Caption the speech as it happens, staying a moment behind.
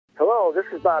Hello,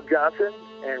 this is Bob Johnson,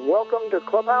 and welcome to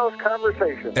Clubhouse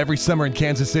Conversation. Every summer in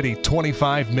Kansas City,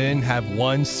 25 men have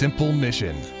one simple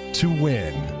mission: to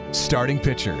win. Starting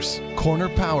pitchers, corner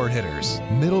power hitters,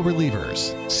 middle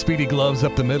relievers, speedy gloves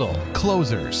up the middle,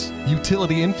 closers,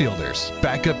 utility infielders,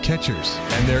 backup catchers,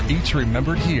 and they're each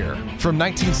remembered here. From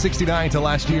 1969 to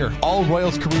last year, all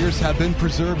Royals careers have been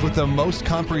preserved with the most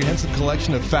comprehensive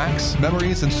collection of facts,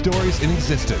 memories, and stories in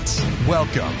existence.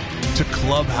 Welcome to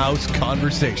Clubhouse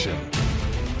Conversation.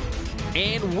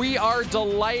 And we are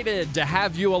delighted to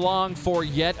have you along for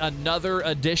yet another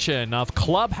edition of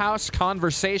Clubhouse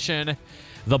Conversation,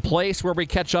 the place where we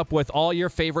catch up with all your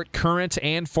favorite current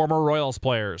and former Royals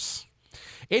players.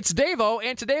 It's Davo,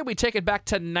 and today we take it back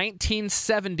to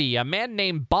 1970. A man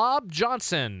named Bob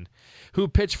Johnson, who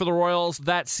pitched for the Royals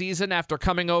that season after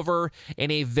coming over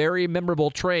in a very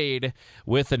memorable trade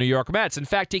with the New York Mets. In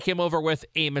fact, he came over with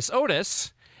Amos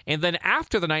Otis, and then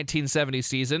after the 1970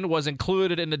 season was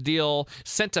included in a deal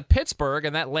sent to Pittsburgh,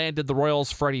 and that landed the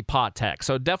Royals Freddie Patek.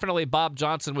 So definitely Bob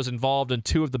Johnson was involved in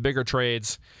two of the bigger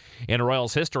trades in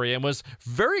Royals history and was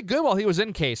very good while he was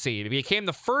in KC. He became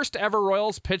the first ever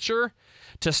Royals pitcher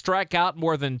to strike out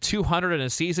more than 200 in a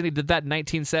season. He did that in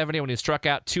 1970 when he struck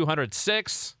out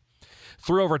 206.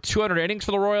 Threw over 200 innings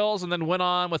for the Royals, and then went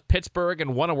on with Pittsburgh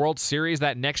and won a World Series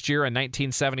that next year in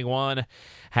 1971.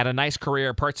 Had a nice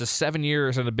career, parts of 7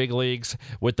 years in the big leagues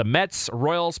with the Mets,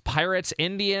 Royals, Pirates,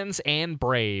 Indians, and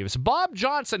Braves. Bob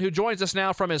Johnson, who joins us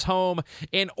now from his home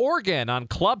in Oregon on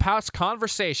Clubhouse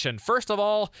Conversation. First of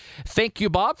all, thank you,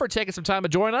 Bob, for taking some time to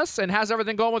join us, and how's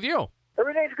everything going with you?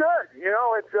 Everything's good. You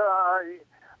know, it's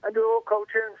I do a little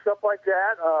coaching and stuff like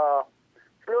that.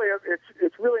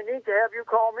 It's really neat to have you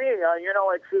call me. You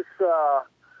know, it's just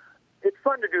it's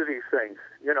fun to do these things.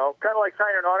 You know, kind of like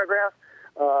signing an autograph.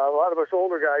 A lot of us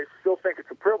older guys still think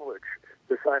it's a privilege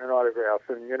to sign an autograph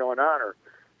and, you know, an honor.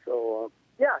 So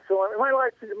so in my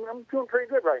life, I'm doing pretty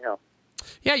good right now.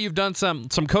 Yeah, you've done some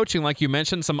coaching, like you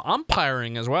mentioned, some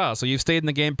umpiring as well. So you've stayed in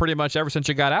the game pretty much ever since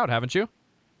you got out, haven't you?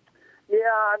 Yeah,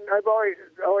 I've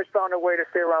always found a way to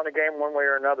stay around the game one way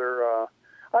or another.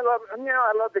 I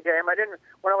love the game.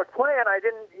 When I was playing,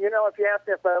 if you asked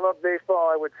me if I loved baseball,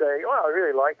 I would say, I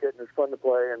really liked it and it's fun to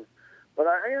play. But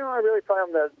I really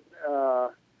found that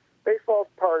baseball's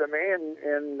part of me,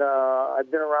 and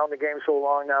I've been around the game so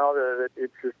long now that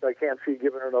it's just I can't see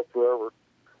giving it up forever.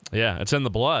 Yeah, it's in the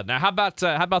blood. Now, how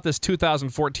about this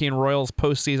 2014 Royals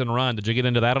postseason run? Did you get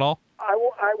into that at all? I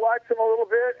watched them a little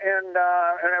bit, and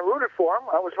I rooted for them.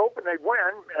 I was hoping they'd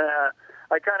win.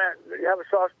 I kind of have a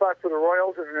soft spot for the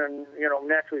Royals, and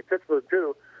naturally Pittsburgh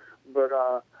too. But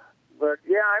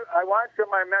yeah, I watched them.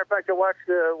 As a matter of fact, I watched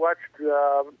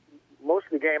most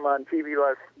of the game on TV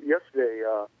yesterday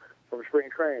from spring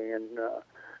training, and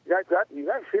you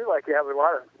guys feel like you have a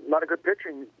lot of good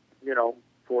pitching,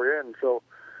 for you, and so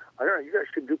I don't know. You guys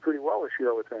should do pretty well this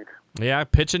year, I would think. Yeah,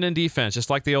 pitching and defense, just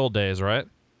like the old days, right?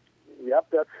 Yep,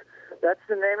 that's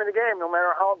the name of the game. No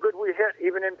matter how good we hit,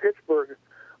 even in Pittsburgh.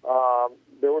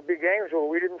 There would be games where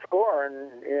we didn't score,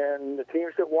 and the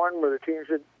teams that won were the teams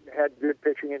that had good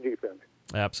pitching and defense.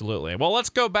 Absolutely. Well, let's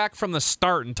go back from the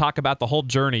start and talk about the whole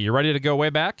journey. You ready to go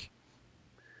way back?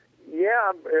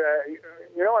 Yeah.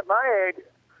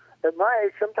 At my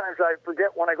age, sometimes I forget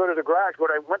when I go to the garage what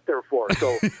I went there for.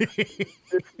 So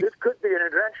this could be an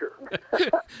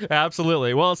adventure.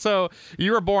 Absolutely. Well, so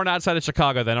you were born outside of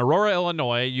Chicago then, Aurora,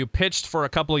 Illinois. You pitched for a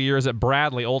couple of years at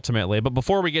Bradley ultimately. But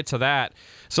before we get to that,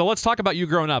 so let's talk about you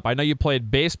growing up. I know you played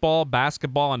baseball,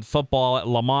 basketball, and football at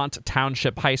Lamont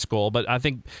Township High School. But I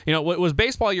think, was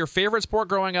baseball your favorite sport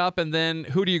growing up? And then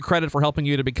who do you credit for helping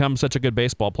you to become such a good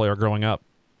baseball player growing up?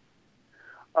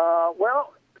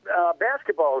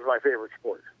 Basketball was my favorite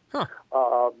sport. Huh.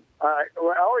 I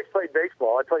always played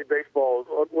baseball. I played baseball.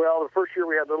 Well, the first year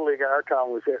we had Little League in our town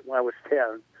was when I was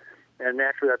 10. And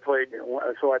naturally I played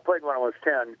when I was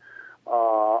 10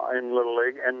 in Little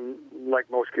League, and like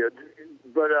most kids.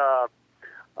 But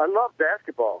I loved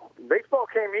basketball. Baseball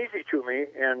came easy to me,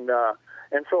 and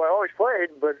so I always played.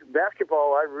 But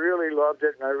basketball, I really loved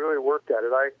it, and I really worked at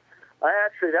it. I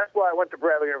actually, that's why I went to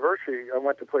Bradley University. I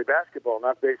went to play basketball,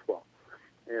 not baseball.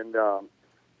 And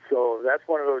so that's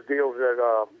one of those deals that,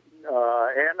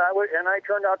 and I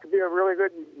turned out to be a really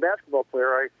good basketball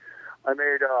player. I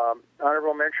made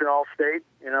honorable mention All-State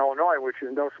in Illinois, which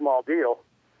is no small deal.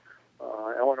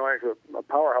 Illinois is a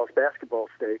powerhouse basketball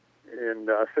state, and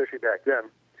especially back then.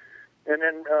 And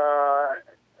then,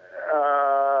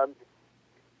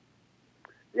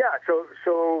 so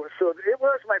it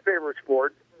was my favorite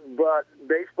sport, but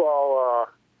baseball.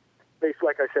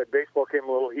 Like I said, baseball came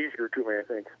a little easier to me, I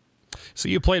think. So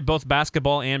you played both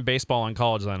basketball and baseball in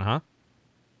college then, huh?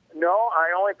 No, I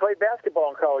only played basketball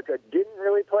in college. I didn't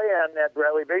really play on that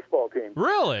Bradley baseball team.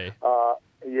 Really?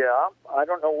 Yeah, I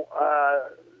don't know.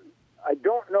 I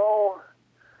don't know.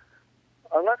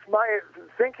 Unless my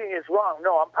thinking is wrong.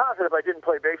 No, I'm positive I didn't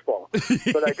play baseball.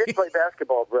 But I did play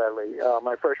basketball at Bradley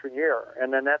my freshman year.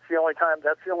 And then that's the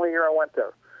only year I went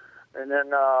there. And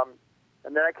then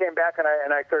I came back and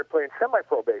I started playing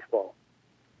semi-pro baseball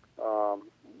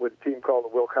with a team called the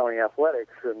Will County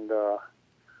Athletics. And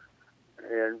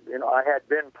you know, I had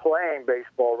been playing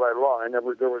baseball right along.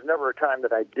 There was never a time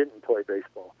that I didn't play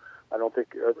baseball. I don't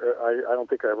think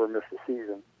I ever missed a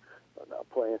season not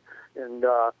playing. And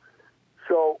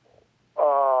so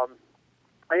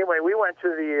anyway, we went to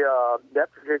the.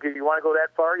 Do you want to go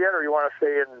that far yet, or you want to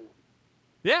stay in?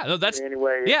 Yeah, no, that's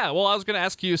anyway. Yeah, well, I was going to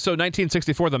ask you. So,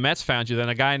 1964, the Mets found you. Then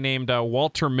a guy named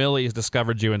Walter Millies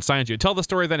discovered you and signed you. Tell the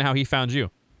story then how he found you.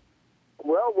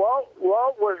 Well,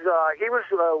 Walt was he was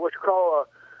what you call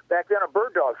back then a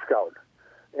bird dog scout,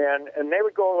 and they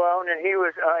would go around, and he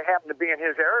was happened to be in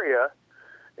his area,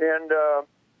 and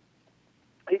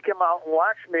he came out and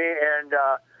watched me, and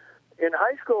in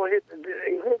high school he'd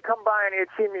come by and he'd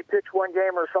seen me pitch one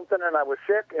game or something, and I was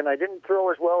sick and I didn't throw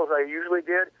as well as I usually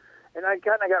did, and I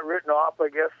kind of got written off, I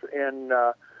guess, and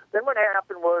then what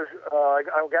happened was I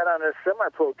got on this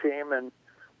semi-pro team, and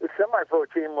the semi-pro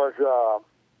team was.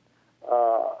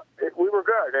 We were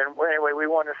good, and anyway, we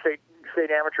won a state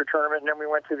amateur tournament, and then we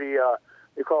went to the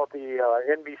they call it the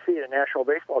NBC, the National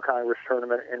Baseball Congress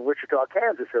tournament in Wichita,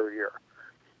 Kansas, every year,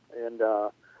 and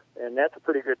that's a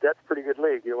pretty good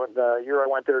league. The year I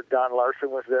went there, Don Larson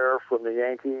was there from the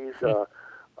Yankees.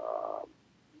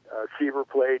 Seaver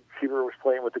was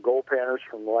playing with the Gold Panthers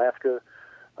from Alaska.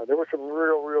 There were some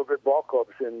real good ball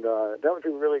clubs, and that was a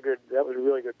really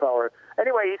good power.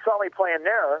 Anyway, he saw me playing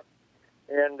there.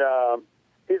 And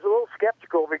he's a little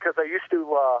skeptical because I used to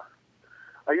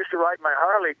ride my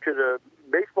Harley to the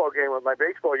baseball game with my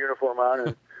baseball uniform on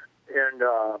and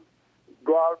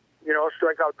go out, you know,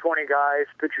 strike out 20 guys,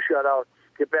 pitch a shutout,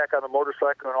 get back on the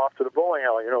motorcycle and off to the bowling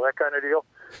alley, you know, that kind of deal.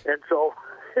 And so,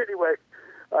 anyway,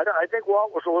 I think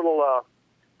Walt was a little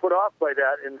put off by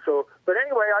that. And so, but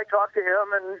anyway, I talked to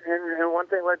him, and one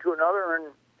thing led to another,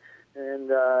 and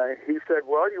he said,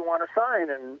 "Well, you want to sign?"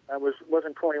 And I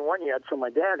wasn't 21 yet, so my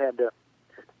dad had to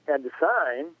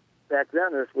sign. Back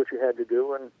then, that's what you had to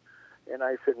do. And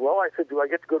I said, "Well," "do I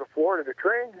get to go to Florida to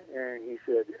train?" And he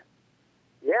said,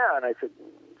 "Yeah." And I said,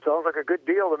 "Sounds like a good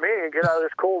deal to me. And get out of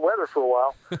this cold weather for a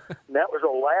while." And that was the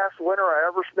last winter I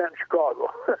ever spent in Chicago.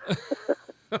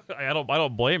 I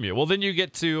don't blame you. Well, then you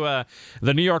get to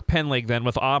the New York Penn League then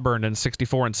with Auburn in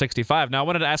 64 and 65. Now, I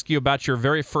wanted to ask you about your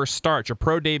very first start, your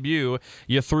pro debut.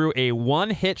 You threw a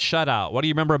one-hit shutout. What do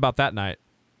you remember about that night?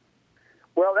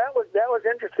 Well, that was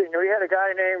interesting. We had a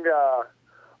guy named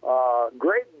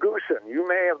Greg Goosen. You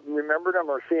may have remembered him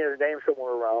or seen his name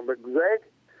somewhere around, but Greg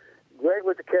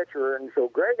was the catcher, and so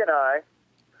Greg and I,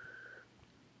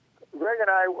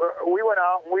 we went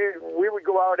out, and we would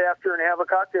go out after and have a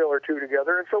cocktail or two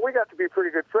together, and so we got to be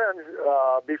pretty good friends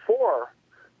before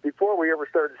we ever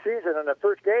started the season. And the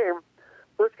first game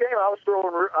I was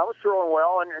throwing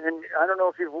well, and I don't know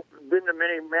if you've been to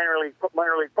many minor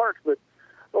league parks, but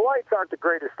the lights aren't the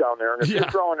greatest down there, and if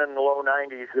you're throwing in the low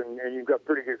 90s and you've got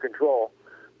pretty good control,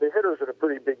 the hitter's at a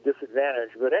pretty big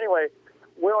disadvantage. But anyway,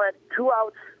 we went two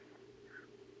outs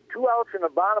in the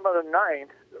bottom of the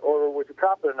ninth, or with the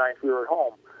top of the ninth, we were at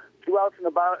home. 2 outs in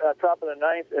the top of the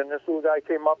ninth, and this little guy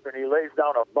came up and he lays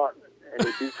down a bunt and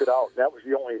he beats it out. That was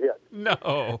the only hit. No.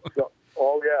 So,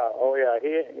 oh yeah.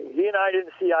 He and I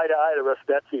didn't see eye to eye the rest of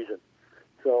that season.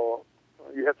 So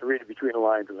you have to read it between the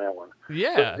lines in that one.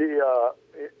 Yeah. But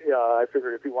I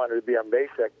figured if he wanted to be on base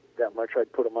that much,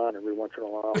 I'd put him on every once in a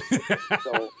while.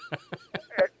 So,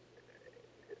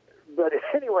 but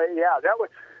anyway, yeah, that was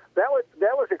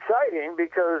exciting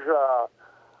because.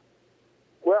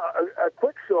 Well, a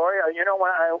quick story. You know,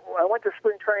 when I went to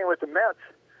spring training with the Mets,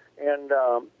 and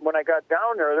when I got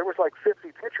down there was like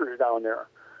 50 pitchers down there,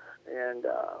 and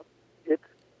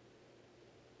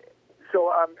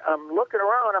so I'm looking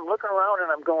around,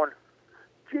 and I'm going,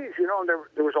 geez, you know,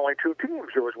 there was only 2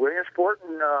 teams. There was Williamsport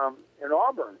and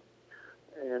Auburn,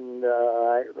 and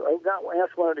I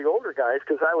asked one of the older guys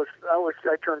because I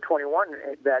turned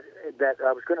 21 that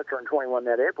I was going to turn 21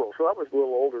 that April, so I was a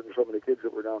little older than some of the kids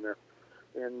that were down there.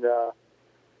 And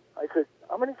I said,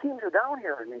 "How many teams are down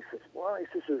here?" And he says,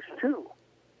 "There's 2."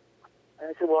 And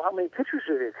I said, "Well, how many pitchers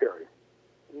do they carry?"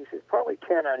 And he said, "Probably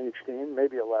 10 on each team,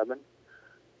 maybe 11."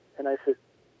 And I said,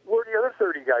 "Where are the other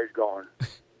 30 guys going?"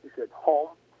 He said,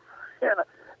 "Home." And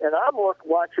And I'm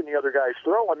watching the other guys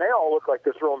throw, and they all look like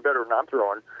they're throwing better than I'm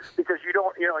throwing because you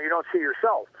don't see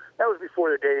yourself. That was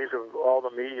before the days of all the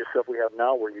media stuff we have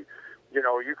now, where you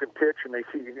can pitch and they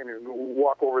see you can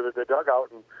walk over to the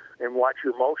dugout and watch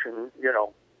your motion,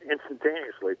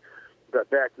 instantaneously. But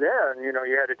back then, you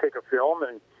had to take a film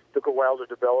and took a while to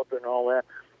develop and all that.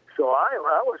 So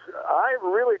I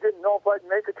really didn't know if I'd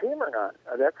make a team or not.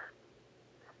 That's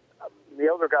the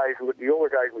older guys would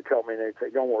tell me, and they'd say,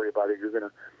 "Don't worry about it.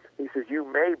 He says, you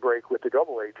may break with the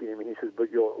AA team. And he says, but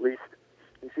you'll be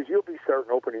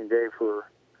starting opening day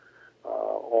for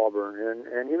Auburn.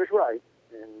 And he was right.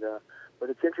 But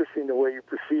it's interesting the way you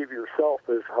perceive yourself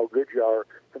as how good you are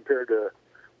compared to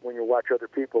when you watch other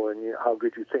people and how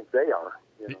good you think they are.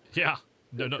 Yeah.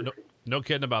 No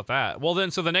kidding about that. Well, then,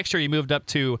 so the next year you moved up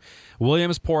to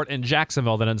Williamsport and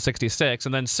Jacksonville, then in 66.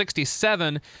 And then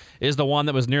 67 is the one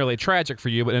that was nearly tragic for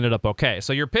you, but ended up okay.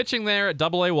 So you're pitching there at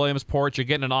AA Williamsport. You're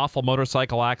getting an awful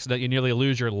motorcycle accident. You nearly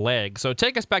lose your leg. So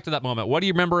take us back to that moment. What do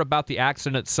you remember about the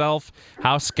accident itself?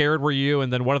 How scared were you?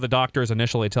 And then what did the doctors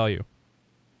initially tell you?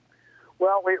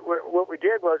 Well, what we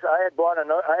did was I had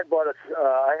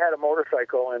a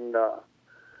motorcycle and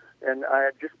I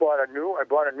had just bought a new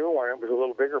one. It was a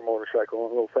little bigger motorcycle, a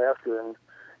little faster,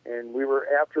 and we were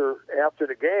after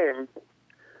the game.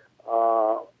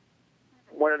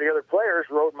 One of the other players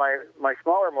rode my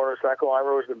smaller motorcycle. I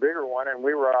rode the bigger one, and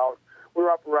we were up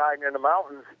riding in the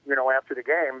mountains, after the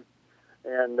game.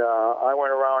 And I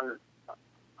went around.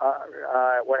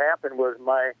 What happened was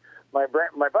my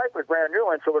bike was brand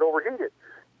new, and so it overheated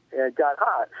and it got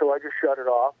hot. So I just shut it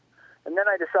off, and then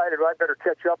I decided I better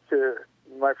catch up to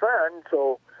my friend,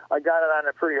 so I got it on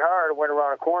it pretty hard, went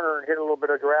around a corner and hit a little bit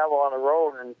of gravel on the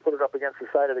road and put it up against the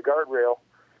side of the guardrail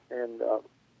and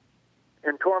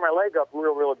tore my leg up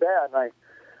real bad. And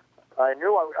I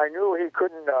knew he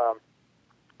couldn't.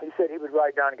 He said he would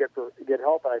ride down and get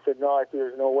help, and I said no. I said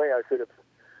there's no way. I said if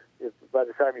by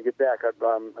the time you get back,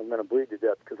 I'm going to bleed to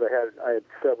death because I had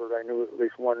severed. I knew at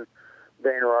least one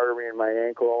vein or artery in my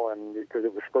ankle, and because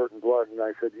it was spurting blood. And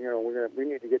I said, we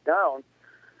need to get down.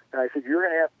 And I said, you're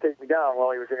going to have to take me down.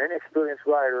 Well, he was an inexperienced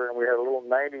rider, and we had a little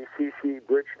 90cc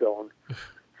Bridgestone.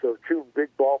 So two big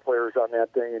ball players on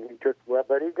that thing, and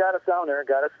but he got us down there,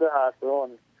 got us to the hospital,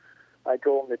 and I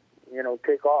told him to,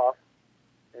 take off.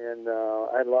 And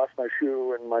I'd lost my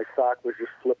shoe, and my sock was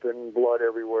just flipping blood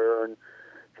everywhere. And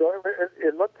so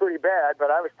it looked pretty bad, but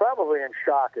I was probably in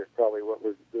shock is probably what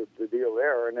was the deal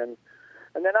there. And then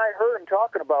I heard him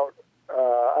talking about,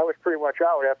 I was pretty much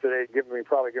out after they'd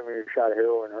probably given me a shot of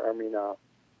heroin,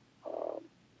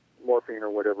 morphine or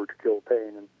whatever to kill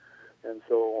pain. And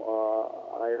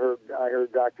so I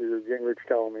heard Dr. Gingrich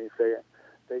telling me,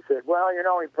 they said, well,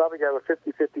 we probably got a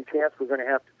 50-50 chance we're going to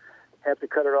have to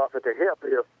cut it off at the hip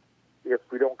if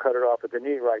we don't cut it off at the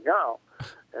knee right now.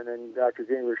 And then Dr.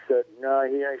 Gingrich said, no,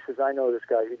 he says, I know this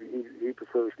guy. He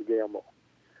prefers to gamble.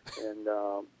 And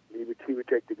he would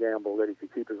take the gamble that he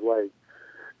could keep his leg.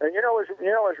 And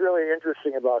what's really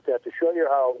interesting about that, to show you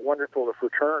how wonderful the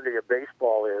fraternity of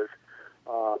baseball is,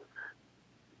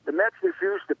 the Mets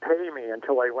refused to pay me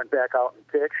until I went back out and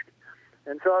pitched.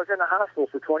 And so I was in the hospital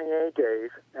for 28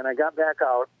 days, and I got back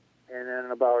out, and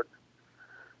then about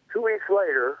 2 weeks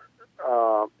later,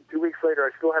 I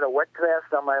still had a wet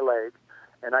cast on my leg,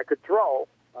 and I could throw.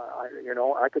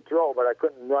 I could throw, but I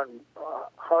couldn't run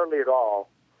hardly at all.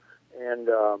 And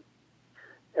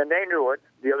they knew it.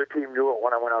 The other team knew it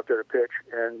when I went out there to pitch,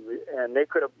 and they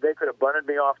could have bunted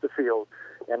me off the field,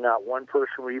 and not one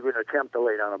person would even attempt to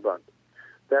lay down a bunt.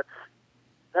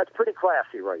 That's pretty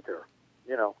classy right there,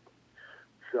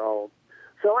 So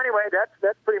anyway,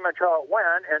 that's pretty much how it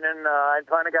went. And then I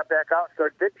finally got back out and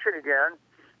started pitching again,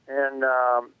 and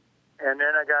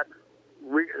then I got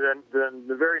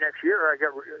the very next year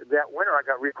that winter I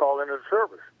got recalled into the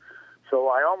service. So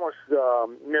I almost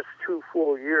missed 2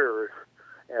 full years,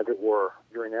 as it were,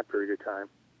 during that period of time.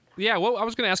 Yeah, well, I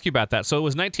was going to ask you about that. So it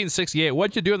was 1968.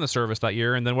 What did you do in the service that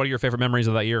year, and then what are your favorite memories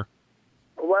of that year?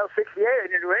 Well, 68, I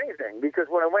didn't do anything, because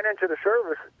when I went into the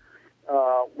service,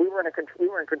 we were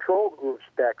in control groups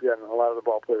back then. A lot of the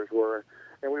ball players were,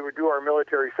 and we would do our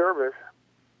military service.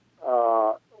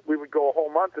 We would go a whole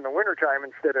month in the wintertime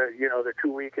instead of the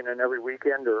 2 week and then every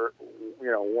weekend, or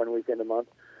 1 weekend a month.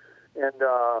 And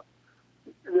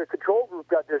the control group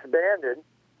got disbanded,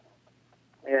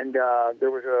 and there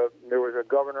was a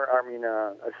governor,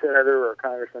 a senator or a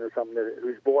congressman or something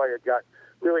whose boy had got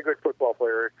really good football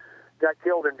player, got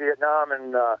killed in Vietnam,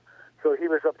 and so he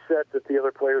was upset that the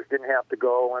other players didn't have to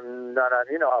go, and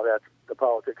how that's the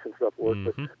politics and stuff works.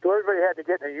 Mm-hmm. So everybody had to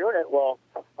get in a unit. Well,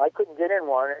 I couldn't get in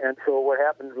one, and so what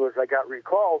happened was I got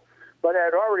recalled, But I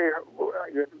had already,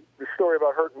 the story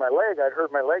about hurting my leg, I'd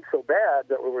hurt my leg so bad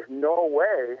that there was no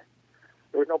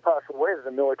possible way that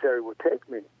the military would take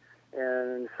me.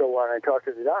 And so when I talked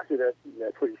to the doctor, that's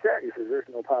what he said. He says, there's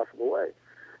no possible way.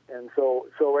 And so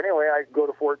anyway, I go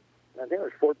to I think it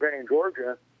was Fort Benning,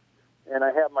 Georgia, and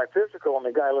I have my physical, and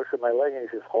the guy looks at my leg and he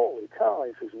says, holy cow.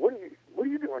 He says, what are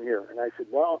you doing here? And I said,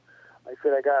 well,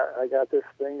 I got this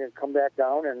thing to come back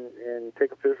down and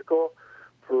take a physical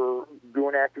for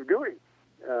doing active duty,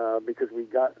 because we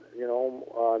got,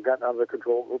 gotten out of the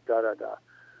control group, da-da-da.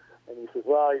 And he says,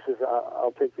 well,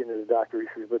 I'll take you to the doctor. He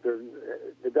says, but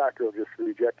the doctor will just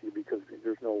reject you because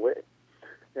there's no way.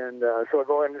 And so I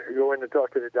go in to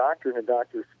talk to the doctor, and the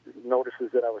doctor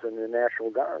notices that I was in the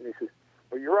National Guard. And he says,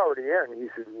 well, you're already in. He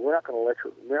says, we're not going to let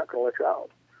you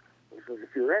out. He says,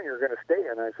 if you're in, you're going to stay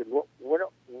in. I said, what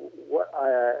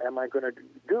am I going to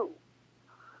do?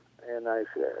 And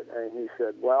he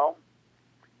said, well,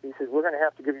 we're going to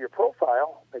have to give you a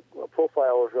profile. A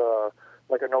profile is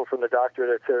like a note from the doctor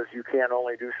that says you can't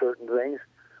only do certain things.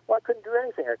 Well, I couldn't do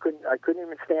anything. I couldn't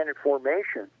even stand in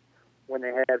formation. When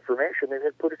they had formation, they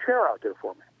had put a chair out there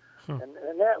for me,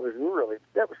 and that was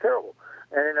terrible.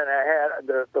 And then I had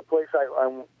the place I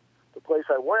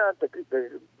went,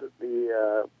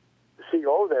 the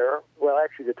CO there. Well,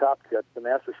 actually, the top cat, the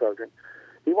master sergeant,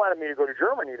 he wanted me to go to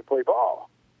Germany to play ball.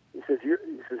 He says,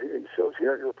 it shows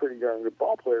here you're a pretty darn good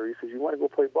ball player. He says, you want to go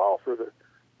play ball for the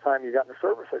time you got in the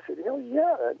service? I said,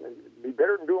 yeah, it'd be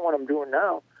better than doing what I'm doing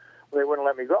now. Well, they wouldn't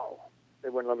let me go. They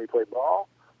wouldn't let me play ball.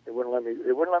 They wouldn't let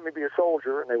me be a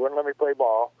soldier, and they wouldn't let me play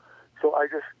ball. So I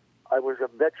was a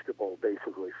vegetable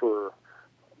basically for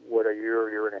a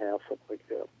year and a half, something like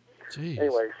that. Jeez.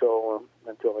 Anyway, so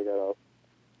until I got out.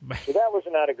 So that was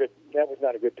not a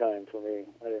good time for me.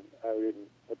 I didn't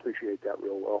appreciate that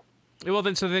real well. Well,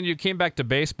 then you came back to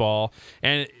baseball,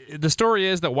 and the story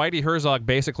is that Whitey Herzog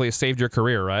basically saved your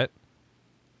career, right?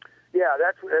 Yeah,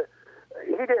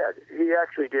 he did. He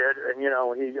actually did, and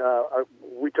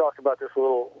we talked about this a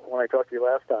little when I talked to you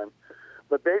last time.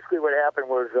 But basically, what happened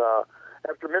was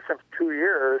after missing 2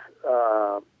 years,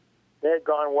 they had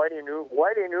gone. Whitey knew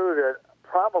that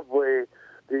probably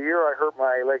the year I hurt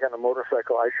my leg on the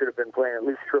motorcycle, I should have been playing at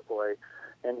least AAA,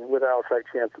 and with an outside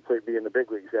chance to be in the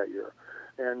big leagues that year.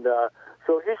 And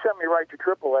so he sent me right to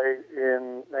AAA.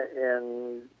 And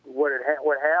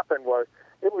what happened was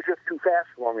it was just too fast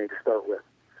for me to start with.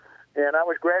 And I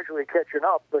was gradually catching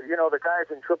up, but the guys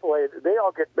in AAA, they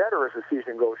all get better as the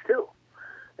season goes too.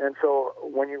 And so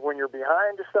when you're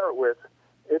behind to start with,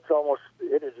 it's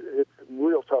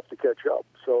real tough to catch up.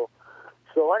 So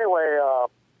anyway,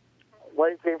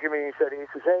 Whitey came to me and he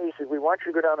says, we want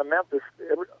you to go down to Memphis.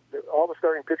 All the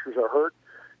starting pitchers are hurt.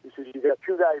 He says, you got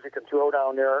 2 guys that can throw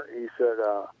down there. He said,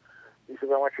 I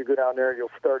want you to go down there.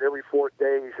 You'll start every 4th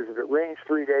day. He says, if it rains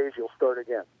 3 days, you'll start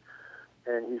again.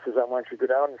 And he says, I want you to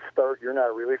go down and start. You're not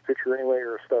a relief pitcher anyway.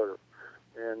 You're a starter.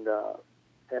 And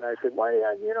I said, why?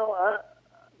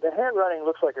 The handwriting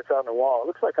looks like it's on the wall. It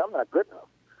looks like I'm not good enough.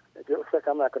 It looks like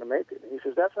I'm not going to make it. And he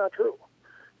says, that's not true.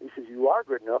 He says, you are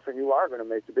good enough, and you are going to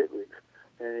make the big leagues.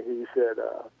 And he says,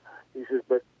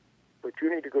 but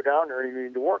you need to go down there and you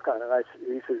need to work on it.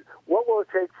 He said, what will it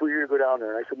take for you to go down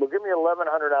there? And I said, well, give me $1,100.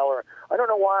 I don't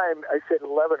know why I said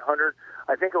 $1,100.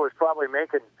 I think it was probably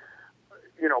making,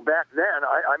 back then,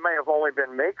 I may have only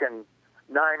been making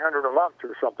 $900 a month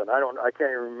or something. I can't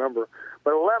even remember.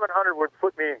 But $1,100 would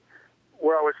put me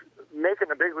where I was making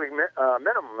the big league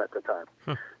minimum at the time.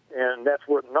 And that's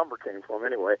where the number came from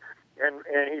anyway. And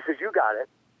he says, you got it.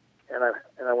 And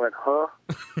I went, huh?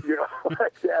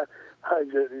 Like that.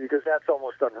 Because that's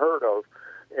almost unheard of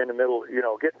in the middle,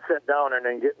 getting sent down and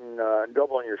then getting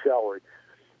doubling your salary.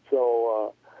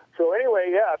 So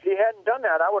anyway, yeah, if he hadn't done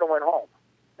that, I would have went home.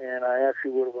 And I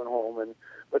actually would have went home.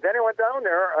 But then I went down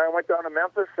there. I went down to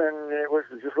Memphis, and it was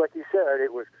just like he said.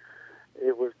 It was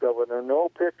double. There were no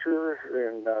pitchers,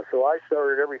 and so I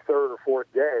started every 3rd or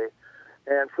 4th day.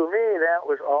 And for me, that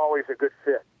was always a good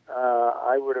fit.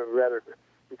 I would have rather,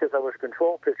 because I was a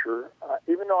control pitcher,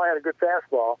 even though I had a good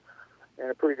fastball and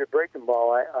a pretty good breaking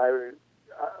ball,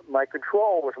 my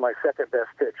control was my second best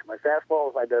pitch. My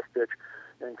fastball was my best pitch,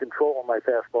 and control on my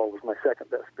fastball was my second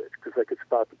best pitch because I could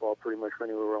spot the ball pretty much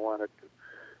anywhere I wanted to.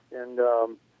 And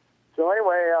so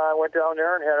anyway, I went down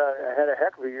there and had a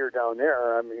heck of a year down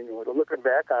there. I mean, looking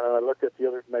back on it, I looked at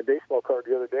my baseball card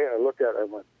the other day, and I looked at it and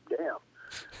I went, damn.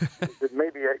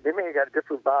 Maybe they may have got a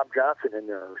different Bob Johnson in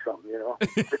there or something,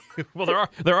 Well,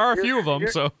 there are a few of them,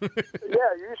 so.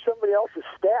 Yeah, use somebody else's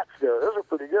stats there. Those are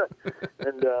pretty good.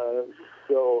 And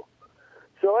so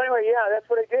anyway, yeah, that's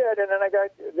what I did. And then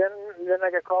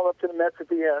I got called up to the Mets at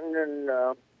the end,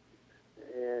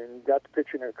 and got to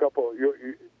pitch in a couple.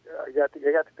 I got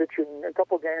to pitch in a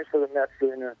couple games for the Mets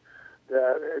during the.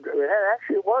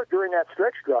 It was during that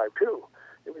stretch drive too.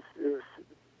 It was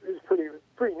pretty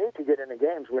neat to get into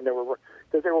games when they were,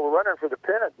 because they were running for the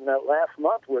pennant, and that last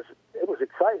month was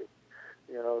exciting.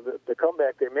 You know, the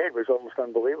comeback they made was almost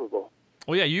unbelievable.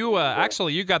 Well, yeah, you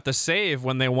actually you got the save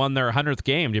when they won their 100th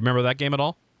game. Do you remember that game at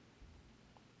all?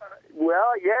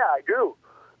 Well, yeah, I do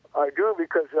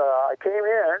because I came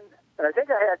in, and I think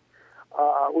I had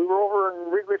we were over in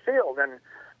Wrigley Field, and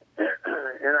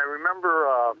I remember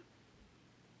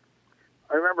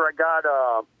I got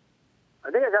I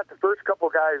think I got the first couple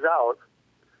guys out,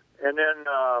 and then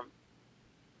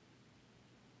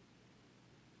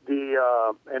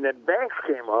and then Banks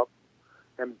came up,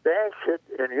 and Banks hit,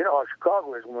 and you know how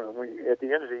Chicago is when at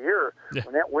the end of the year,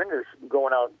 when that wind is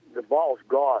going out, the ball's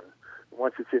gone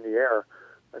once it's in the air.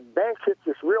 And Banks hit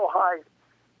this real high,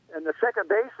 and the second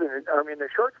baseman, the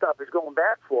shortstop is going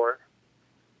back for it,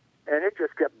 and it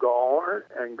just kept going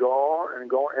and going and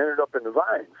going, ended up in the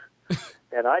vines.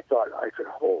 And I said,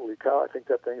 holy cow, I think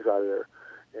that thing's out of there.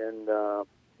 And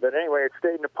but anyway, it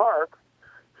stayed in the park,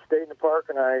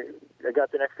 and I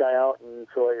got the next guy out, and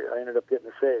so I ended up getting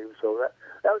a save. So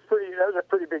that was a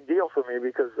pretty big deal for me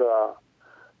because that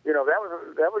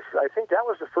was I think that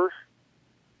was the first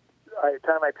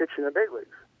time I pitched in the big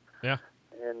leagues. Yeah.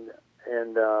 And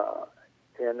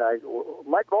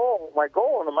my goal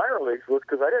in the minor leagues was,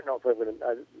 because I didn't know if I would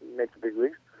make the big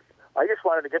leagues, I just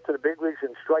wanted to get to the big leagues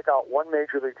and strike out one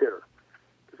major league hitter.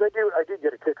 Because I did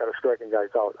get a kick out of striking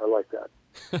guys out. I like that.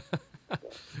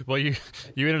 Well, you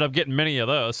ended up getting many of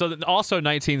those. So also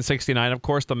 1969, of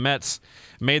course, the Mets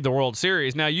made the World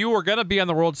Series. Now, you were going to be on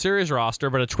the World Series roster,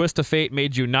 but a twist of fate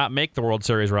made you not make the World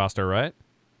Series roster, right?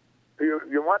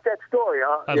 You want that story,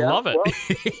 huh? I love it. Well,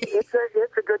 it's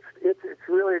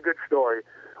really a good story.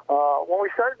 When we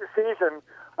started the season,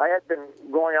 I had been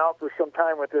going out for some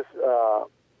time with this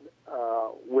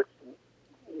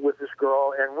with this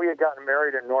girl, and we had gotten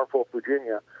married in Norfolk,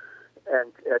 Virginia,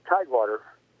 and at Tidewater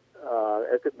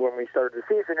when we started the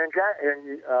season in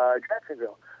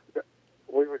Jacksonville.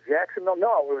 Was it Jacksonville?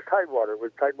 No, it was Tidewater. It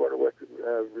was Tidewater, West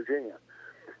Virginia.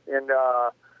 And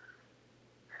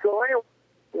so anyway,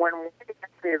 when we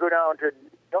asked me to go down to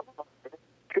the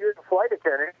flight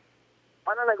attendant,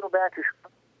 why don't I go back to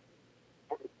Chicago,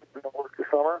 work the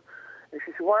summer? And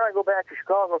she said, why don't I go back to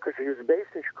Chicago? Because she was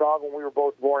based in Chicago, and we were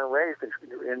both born and raised in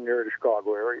near the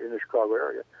Chicago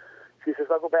area. She says,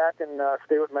 I'll go back and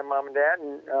stay with my mom and dad,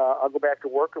 and I'll go back to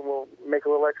work, and we'll make a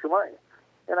little extra money.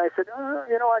 And I said, I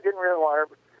didn't really want her.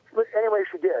 But anyway,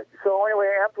 she did. So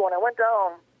anyway, after when I went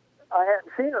down, I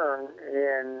hadn't seen her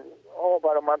in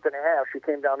about a month and a half. She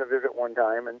came down to visit one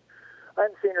time, and I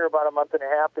hadn't seen her about a month and a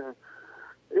half, and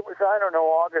it was,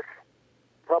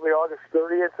 probably August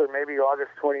 30th or maybe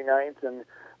August 29th, and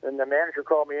the manager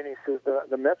called me and he says,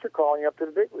 the Mets are calling you up to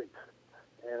the big leagues.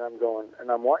 And I'm going, and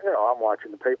I'm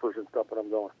watching the papers and stuff, and I'm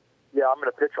going, yeah, I'm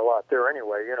going to pitch a lot there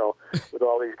anyway, with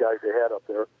all these guys they had up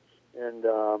there. And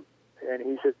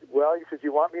he said,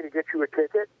 you want me to get you a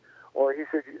ticket? Or he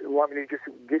said, you want me to just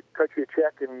cut you a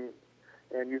check and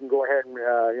you can go ahead and,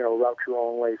 route your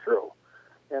own way through.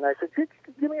 And I said, give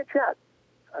me a check.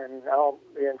 And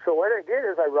so what I did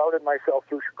is I routed myself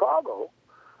through Chicago,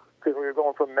 because we were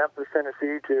going from Memphis,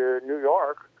 Tennessee to New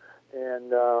York.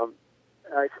 And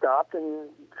I stopped and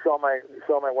saw my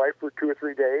wife for 2 or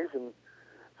 3 days. And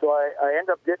so I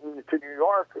ended up getting to New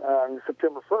York on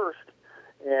September 1st.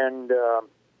 And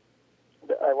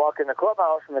I walk in the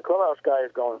clubhouse, and the clubhouse guy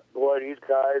is going, boy, these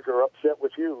guys are upset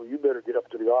with you. You better get up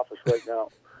to the office right now.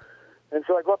 And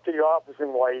so I go up to the office, and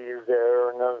Whitey is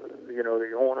there, and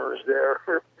the owner is there.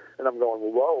 And I'm going,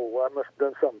 whoa, I must have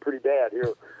done something pretty bad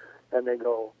here. And they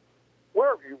go, where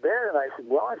have you been? And I said,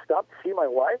 well, I stopped to see my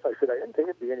wife. I said, I didn't think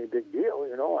it'd be any big deal.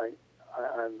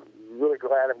 I'm really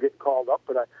glad I'm getting called up,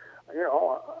 but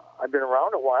I've been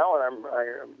around a while, and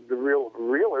the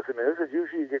realism is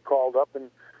usually you get called up and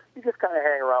you just kind of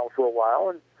hang around for a while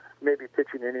and maybe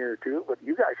pitch an inning or two, but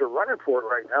you guys are running for it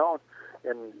right now.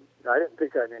 And I didn't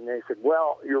think and they said,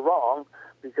 well, you're wrong,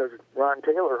 because Ron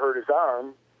Taylor hurt his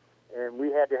arm, and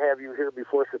we had to have you here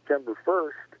before September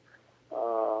 1st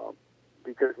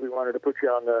because we wanted to put you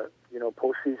on the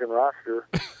postseason roster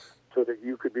so that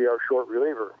you could be our short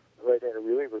reliever, right-handed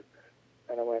reliever.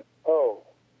 And I went, oh,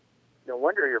 no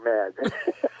wonder you're mad.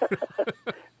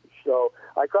 So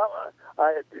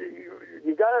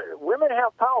women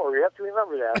have power. You have to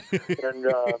remember that,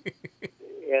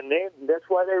 and that's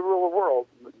why they rule the world.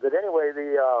 But anyway,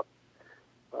 that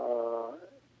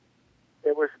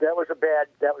was a bad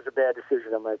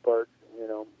decision on my part.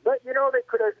 But they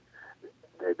could have.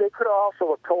 they could have also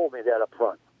have told me that up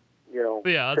front.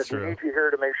 Yeah, that's said, true. We need you here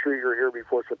to make sure you're here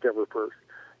before September 1st.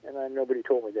 And nobody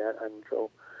told me that. And so,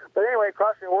 but anyway, it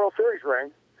cost me a World Series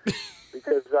ring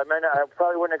because I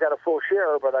probably wouldn't have got a full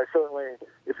share, but I certainly,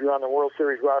 if you're on the World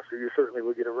Series roster, you certainly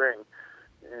would get a ring.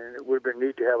 And it would have been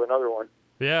neat to have another one.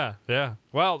 Yeah.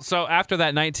 Well, so after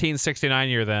that 1969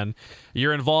 year then,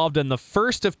 you're involved in the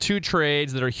first of two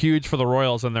trades that are huge for the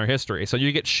Royals in their history. So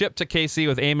you get shipped to KC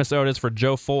with Amos Otis for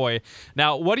Joe Foy.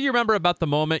 Now, what do you remember about the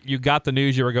moment you got the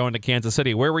news you were going to Kansas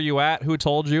City? Where were you at? Who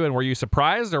told you? And were you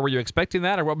surprised, or were you expecting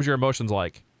that, or what was your emotions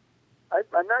like?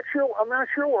 I'm not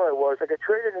sure where I was. I got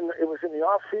traded, it was in the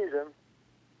off season.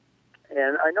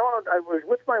 And I know I was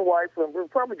with my wife, and we were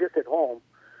probably just at home.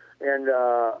 And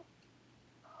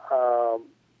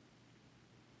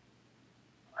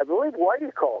I believe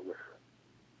Whitey called us.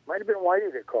 Might have been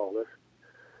Whitey that called us.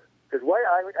 Because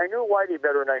I knew Whitey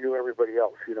better than I knew everybody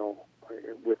else,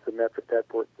 with the Mets at that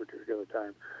particular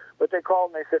time. But they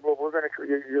called and they said, "Well,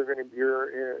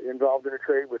 you're involved in a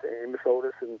trade with Amos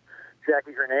Otis and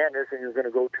Jackie Hernandez, and you're going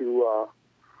to go to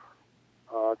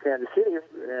Kansas City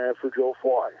for Joe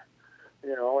Foy."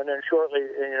 And then shortly,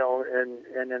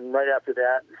 and then right after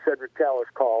that, Cedric Tallis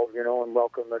called, and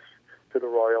welcomed us to the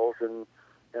Royals and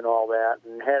all that,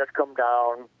 and had us come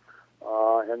down,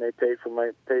 and they paid for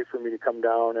me to come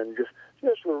down, and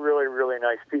just were really, really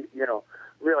nice,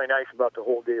 really nice about the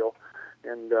whole deal.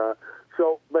 And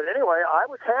but anyway, I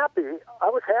was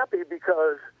happy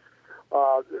because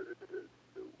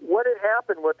what had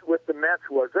happened with the Mets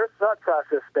was their thought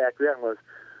process back then was,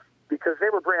 because they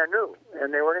were brand new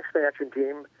and they were an expansion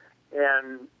team,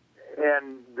 and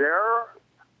their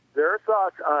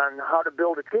thoughts on how to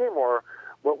build a team were,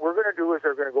 what we're going to do is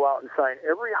they're going to go out and sign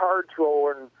every hard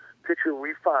throwing pitcher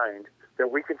we find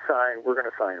that we can sign. We're going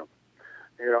to sign them,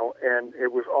 And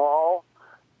it was all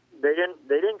they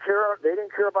didn't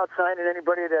care about signing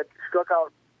anybody that struck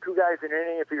out two guys in an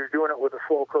inning if he was doing it with a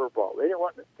slow curveball. They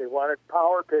wanted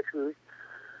power pitchers.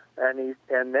 And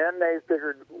then they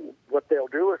figured what they'll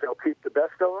do is they'll keep the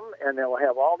best of them, and they'll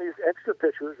have all these extra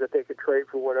pitchers that they could trade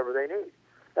for whatever they need.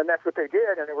 And that's what they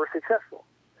did, and they were successful.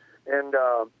 And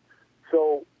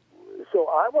so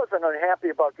I wasn't unhappy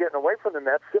about getting away from the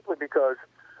Mets simply because,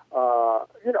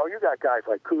 you got guys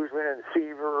like Koosman and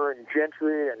Seaver and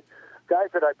Gentry and guys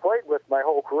that I played with my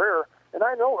whole career, and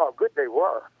I know how good they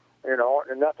were, and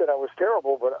not that I was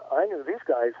terrible, but I knew these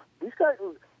guys, it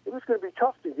was going to be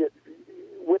tough to get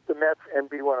with the Mets and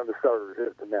be one of the starters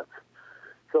at the Mets.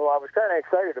 So I was kind of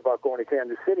excited about going to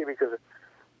Kansas City because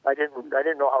I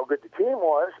didn't know how good the team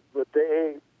was, but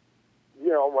they,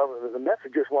 the Mets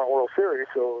had just won a World Series,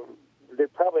 so they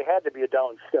probably had to be a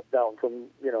step down from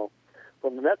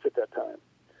the Mets at that time.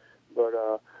 But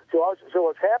so I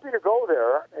was happy to go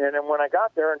there, and then when I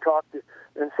got there and talked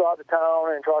and saw the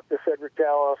town and talked to Cedric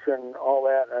Tallis and all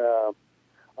that,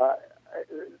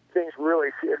 it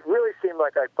really seemed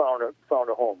like I found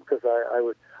a home because I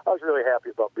was really happy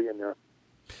about being there.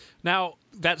 Now,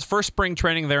 that's first spring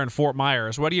training there in Fort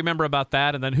Myers. What do you remember about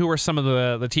that? And then who were some of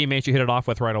the teammates you hit it off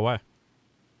with right away?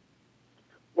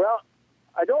 Well,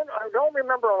 I don't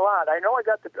remember a lot. I know I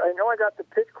got to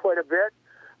pitch quite a bit,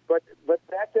 but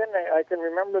back then I can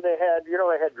remember they had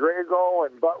Drago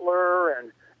and Butler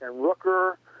and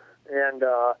Rooker. And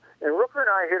Rooker and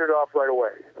I hit it off right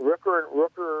away. Rooker,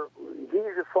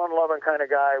 he's a fun-loving kind of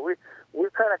guy. We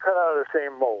kind of cut out of the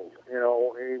same mold.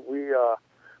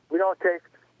 We don't take,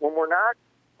 when we're not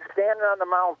standing on the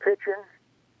mound pitching,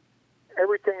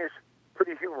 everything is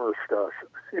pretty humorous to us.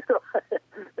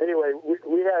 Anyway,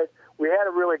 we had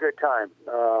a really good time.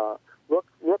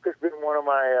 Rook has been one of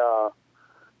my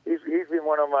he's been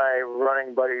one of my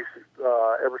running buddies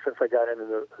ever since I got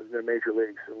into the major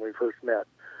leagues when we first met.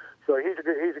 So he's a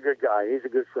good guy. He's a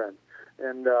good friend,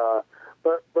 and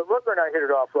but Rooker and I hit it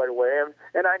off right away,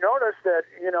 and I noticed that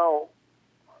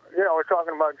we're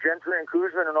talking about Gentry and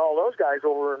Koosman and all those guys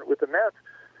over with the Mets,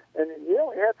 and he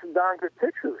had some darn good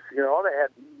pitchers. They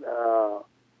had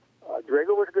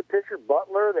Drago was a good pitcher,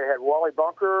 Butler. They had Wally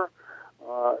Bunker,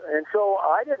 and so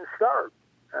I didn't start.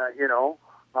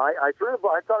 I threw the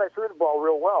ball. I thought I threw the ball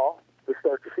real well to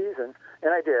start the season,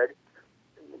 and I did,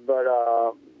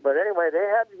 But anyway, they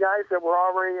had guys that were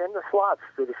already in the slots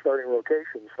for the starting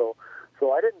rotation, so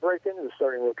I didn't break into the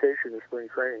starting rotation in spring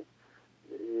training.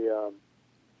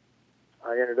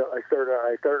 I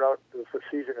started out the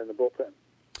season in the bullpen.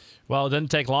 Well, it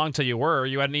didn't take long till you were.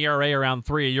 You had an ERA around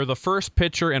 3. You're the first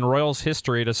pitcher in Royals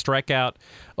history to strike out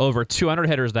over 200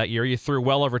 hitters that year. You threw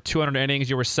well over 200 innings.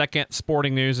 You were second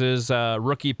Sporting News'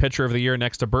 Rookie Pitcher of the Year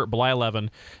next to Bert Blyleven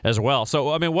as well.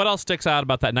 So, I mean, what else sticks out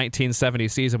about that 1970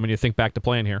 season when you think back to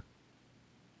playing here?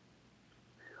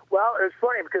 Well, it's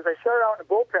funny because I started out in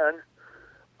the bullpen.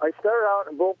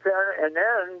 And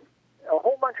then a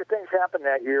whole bunch of things happened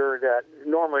that year that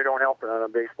normally don't happen on a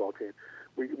baseball team.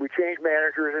 We changed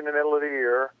managers in the middle of the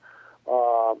year.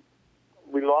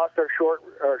 We lost our short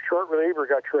reliever,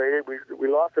 got traded. We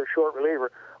lost our short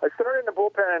reliever. I started in the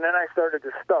bullpen, and then I started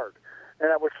to start.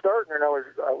 And I was starting, and I was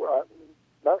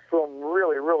throwing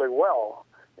really, really well.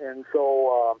 And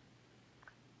so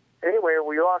anyway,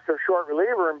 we lost our short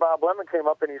reliever, and Bob Lemon came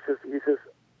up and he says,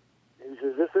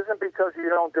 this isn't because you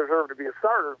don't deserve to be a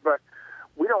starter, but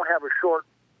we don't have a short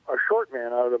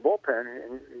man out of the bullpen.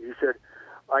 And he said,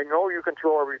 I know you can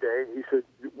throw every day. He said,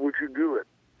 would you do it?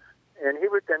 And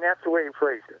that's the way he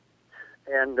phrased it.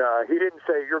 And he didn't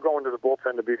say you're going to the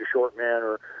bullpen to be the short man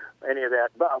or any of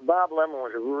that. Bob Lemon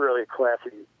was a really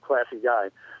classy guy,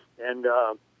 and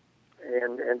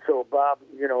so Bob,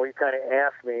 he kind of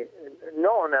asked me,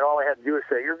 knowing that all I had to do was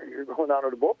say you're going down to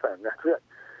the bullpen. That's it.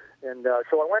 And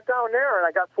so I went down there and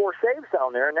I got 4 saves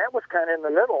down there, and that was kind of in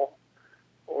the middle,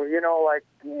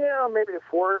 maybe the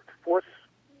fourth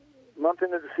month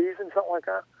into the season, something like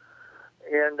that.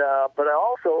 And but I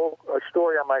also, a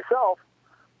story on myself,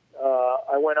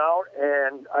 I went out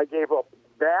and I gave up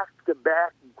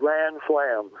back-to-back grand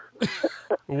slams.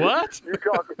 What?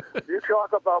 You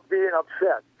talk about being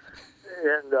upset.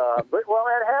 And but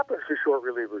that happens to short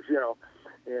relievers,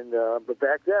 And but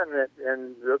back then,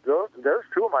 there's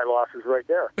 2 of my losses right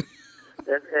there,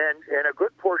 and a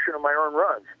good portion of my earned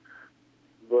runs.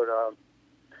 But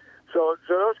so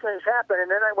those things happened,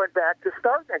 and then I went back to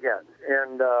starting again,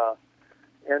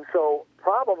 and so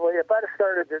probably if I'd have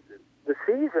started the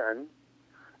season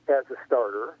as a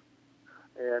starter,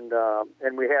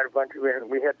 and we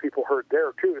had people hurt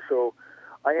there too, so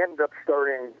I ended up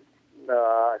starting.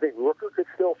 I think Rooker could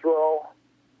still throw,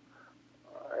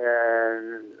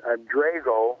 and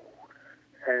Drago,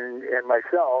 and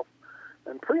myself,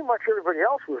 and pretty much everybody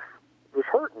else was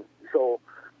hurting. So,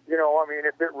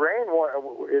 if it rained,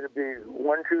 it'd be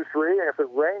 1, 2, 3, and if it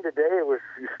rained today, it was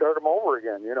you start them over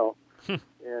again.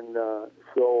 And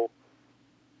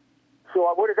so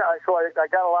I would have got. So I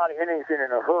got a lot of innings in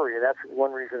a hurry, and that's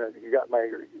one reason that you got my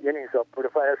innings up. But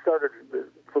if I had started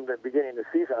from the beginning of the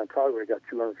season, I probably would have got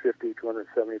 250,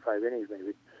 275 innings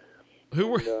maybe. Who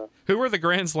were the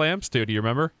grand slams to? Do you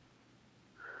remember?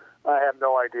 I have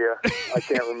no idea. I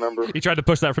can't remember. You tried to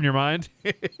push that from your mind?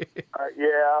 Yeah.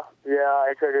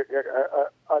 I tried to.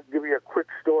 I'll give you a quick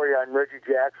story on Reggie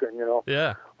Jackson.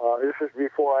 Yeah. This is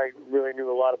before I really knew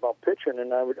a lot about pitching,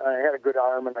 and I had a good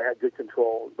arm and I had good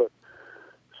control. But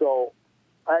so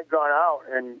I'd gone out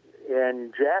and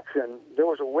Jackson, there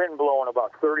was a wind blowing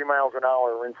about 30 miles an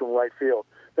hour in from right field.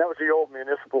 That was the old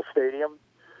Municipal Stadium.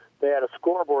 They had a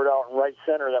scoreboard out in right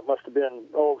center that must have been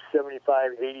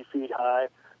 75, 80 feet high.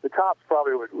 The top's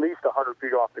probably at least 100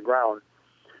 feet off the ground,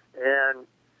 and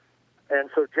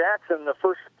so Jackson, the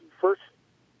first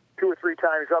 2 or 3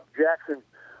 times up, Jackson,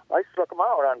 I struck him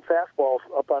out on fastballs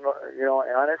up on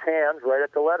on his hands right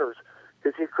at the letters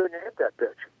because he couldn't hit that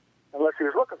pitch unless he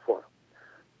was looking for it.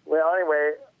 Well,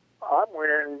 anyway, I'm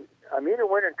either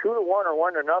winning 2-1 or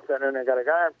 1-0, and I got a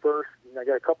guy on first, and I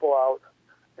got a couple out,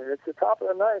 and it's the top of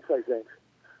the ninth, I think,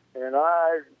 and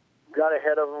I got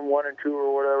ahead of him 1 and 2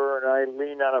 or whatever, and I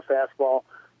leaned on a fastball,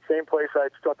 same place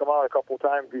I'd struck him out a couple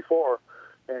times before,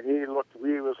 and he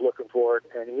was looking for it,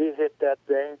 and he hit that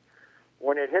thing.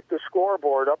 When it hit the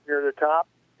scoreboard up near the top,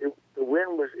 the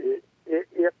wind was.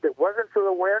 If it wasn't for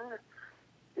the wind,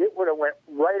 it would have went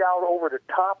right out over the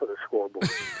top of the scoreboard.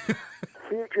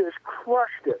 He just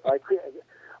crushed it.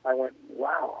 I went,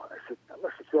 wow. I said, I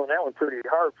must have thrown that one pretty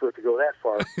hard for it to go that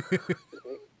far.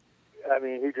 I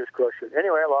mean, he just crushed it.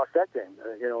 Anyway, I lost that game.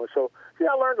 So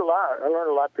I learned a lot. I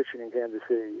learned a lot pitching in Kansas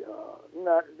City.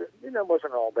 It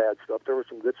wasn't all bad stuff. There was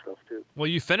some good stuff too. Well,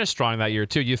 you finished strong that year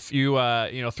too. You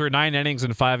threw 9 innings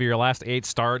in 5 of your last 8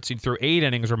 starts. You threw 8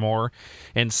 innings or more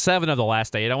in 7 of the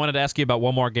last 8. I wanted to ask you about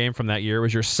one more game from that year. It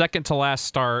was your second to last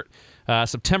start,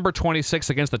 September 26th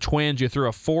against the Twins. You threw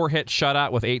a 4-hit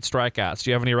shutout with 8 strikeouts.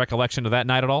 Do you have any recollection of that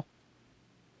night at all?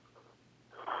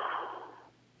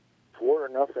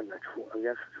 4-0 against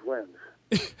the Twins.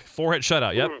 4-hit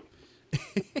shutout. Yep.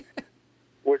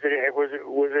 Was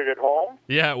it at home?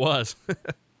 Yeah, it was.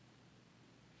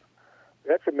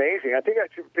 That's amazing. I think I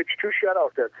pitched 2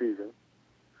 shutouts that season.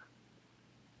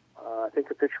 I think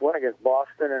I pitched one against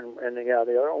Boston, and the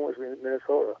other one was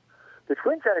Minnesota. The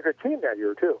Twins had a good team that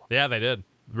year too. Yeah, they did.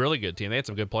 Really good team. They had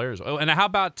some good players. Oh, and how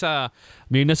about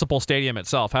Municipal Stadium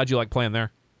itself? How'd you like playing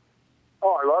there?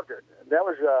 Oh, I loved it. That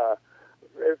was.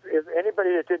 If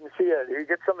anybody that didn't see it, you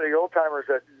get some of the old timers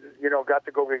that got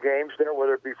to go to games there,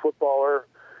 whether it be football or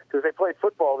because they played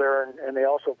football there and they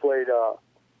also played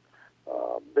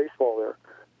baseball there.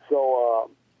 So,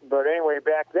 but anyway,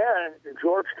 back then,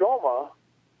 George Toma,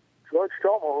 who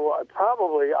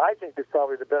I think is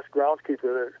probably the best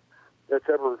groundskeeper that's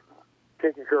ever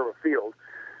taken care of a field.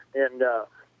 And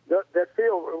that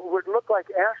field would look like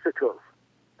AstroTurf,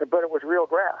 but it was real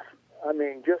grass. I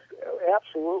mean, just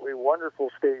absolutely wonderful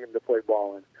stadium to play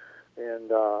ball in.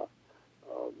 And,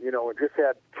 it just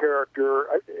had character.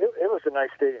 It was a nice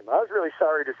stadium. I was really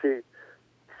sorry to see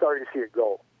it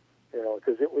go,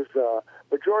 because it was,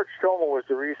 but George Toma was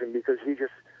the reason, because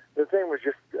the thing was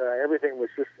just, everything was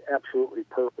just absolutely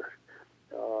perfect.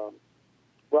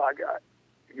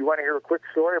 You want to hear a quick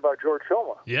story about George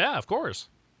Toma? Yeah, of course.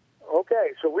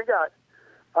 Okay, so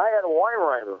I had a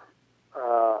Weimaraner,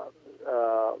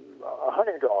 a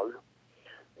hunting dog,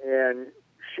 and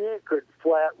she could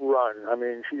flat run. I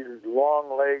mean, she's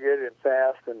long-legged and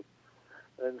fast, and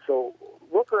so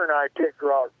Rooker and I take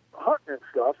her out hunting and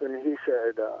stuff, and he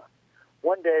said,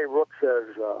 one day Rook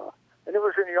says, and it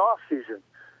was in the off season,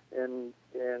 and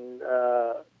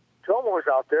Toma was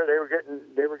out there. They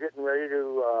were getting ready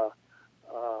to.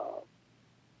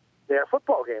 They had a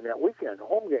football game that weekend, a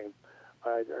home game.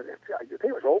 I think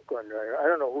it was Oakland. I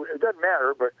don't know. It doesn't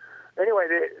matter, but anyway,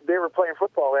 they were playing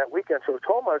football that weekend. So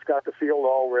Toma's got the field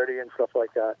all ready and stuff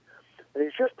like that, and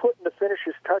he's just putting the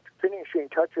finishing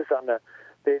touches on the.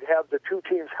 They'd have the two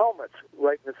teams' helmets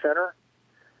right in the center,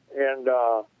 and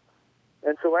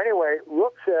so anyway,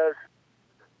 Rook says,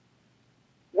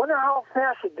 "Wonder how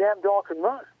fast the damn dog can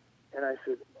run." And I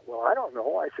said, "Well, I don't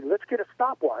know." I said, "Let's get a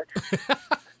stopwatch."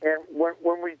 And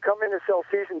when we come in to sell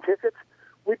season tickets,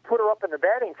 we'd put her up in the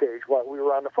batting cage while we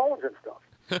were on the phones and stuff.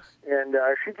 And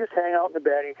she'd just hang out in the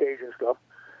batting cage and stuff.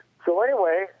 So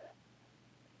anyway,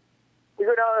 we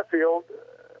go down the field,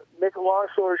 make a long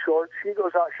story short, she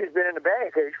goes out. She's been in the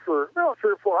batting cage for 3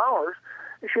 or 4 hours,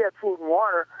 and she had food and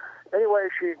water. Anyway,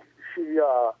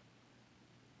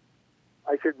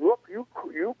 I said, "Look, you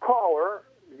call her,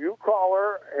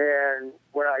 and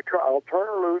when I'll turn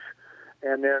her loose,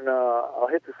 and then I'll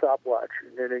hit the stopwatch,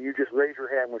 and then you just raise your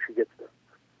hand when she gets there."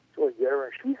 So we get her,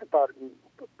 and she's about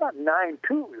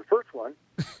 9.2, the first one.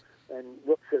 And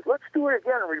Rook says, "Let's do it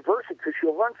again and reverse it, because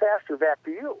she'll run faster back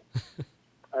to you."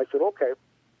 I said, "Okay."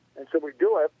 And so we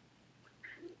do it,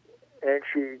 and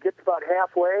she gets about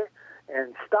halfway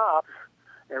and stops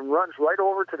and runs right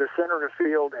over to the center of the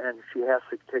field, and she has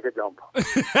to take a dump.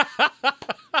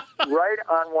 Right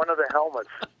on one of the helmets,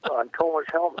 on Toma's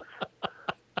helmets.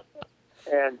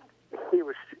 And he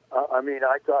was,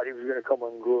 I thought he was going to come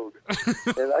unglued.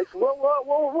 And I said,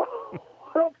 whoa,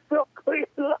 I don't feel clean.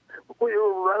 We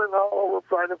were running all over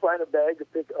trying to find a bag to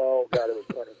pick. Oh, God, it was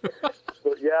funny.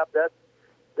 But, yeah,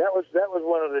 that was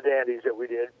one of the dandies that we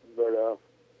did. But,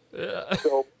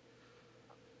 so...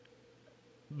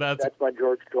 That's my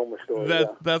George Toma story.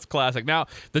 That's classic. Now,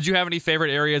 did you have any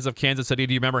favorite areas of Kansas City?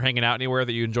 Do you remember hanging out anywhere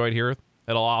that you enjoyed here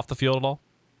at all, off the field at all?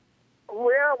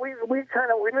 Well, we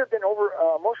lived in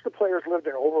most of the players lived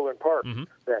in Overland Park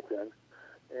back then,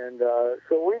 and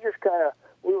so we just kind of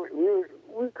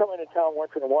we come into town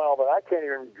once in a while, but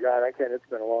it's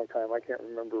been a long time. I can't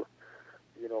remember,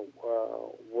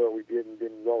 where we did and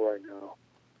didn't go right now.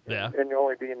 Yeah, and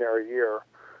only being there a year.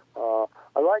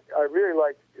 I really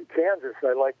like Kansas.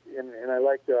 I liked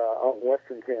out in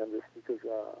western Kansas, because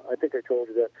I think I told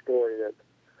you that story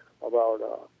about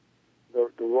the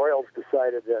Royals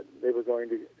decided that they were going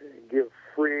to give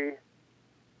free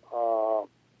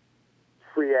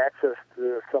access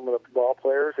to some of the ball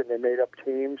players, and they made up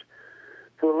teams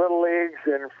for little leagues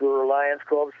and for Lions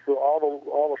clubs for all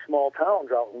the small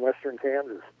towns out in western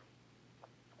Kansas.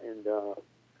 And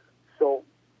so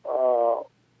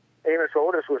Amos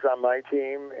Otis was on my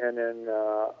team, and then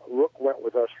Rook went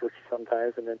with us for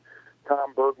sometimes, and then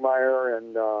Tom Bergmeyer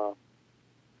and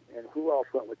who else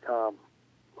went with Tom?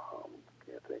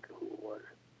 Can't think of who it was.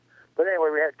 But anyway,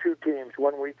 we had 2 teams.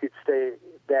 One week he'd stay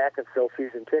back and sell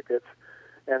season tickets,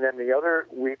 and then the other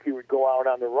week he would go out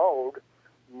on the road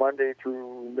Monday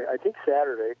through, I think,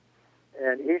 Saturday,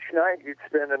 and each night you'd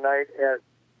spend a night at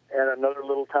another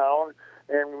little town,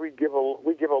 and we give a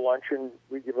luncheon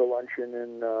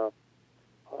in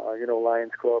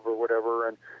Lions Club or whatever,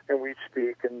 and we'd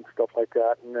speak and stuff like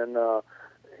that, and then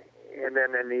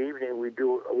in the evening we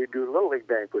do little league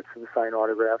banquets and sign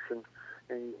autographs and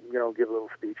give little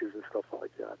speeches and stuff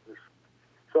like that.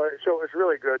 So it was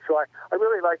really good. So I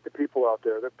really like the people out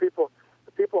there. The people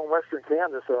in western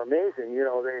Kansas are amazing.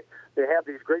 They have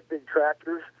these great big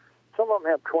tractors. Some of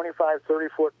them have 25,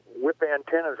 30-foot whip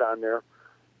antennas on there.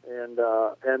 And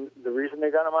the reason they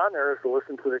got them on there is to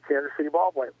listen to the Kansas City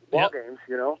ball games,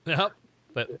 Yep.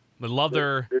 But they love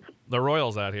the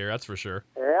Royals out here. That's for sure.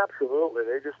 Absolutely,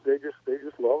 they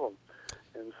just love them,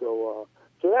 and so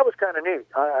that was kind of neat.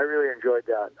 I really enjoyed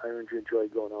that. I really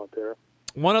enjoyed going out there.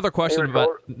 One other question about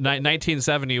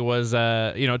 1970 was,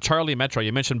 Charlie Metro.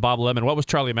 You mentioned Bob Lemon. What was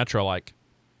Charlie Metro like?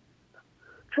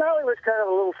 Charlie was kind of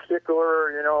a little stickler,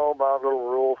 about little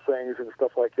rule things and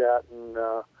stuff like that, and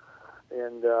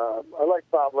I liked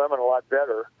Bob Lemon a lot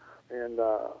better, and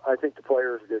I think the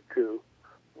players did too.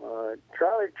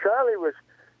 Charlie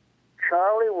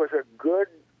was a good,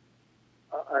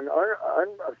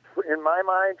 in my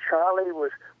mind, Charlie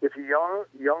was with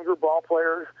younger ball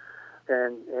players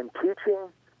and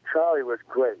teaching. Charlie was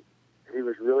great. He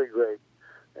was really great,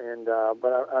 and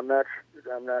but I'm not.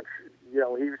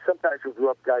 He sometimes grew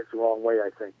up guys the wrong way, I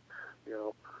think,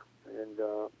 and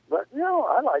but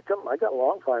I liked him. I got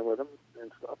along fine with him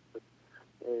and stuff,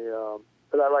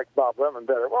 but I liked Bob Lemon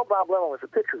better. Well, Bob Lemon was a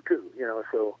pitcher too,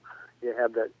 so you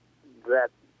have that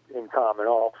in common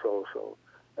also, so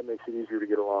that makes it easier to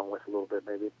get along with a little bit,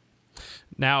 maybe.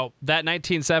 Now, that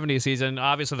 1970 season,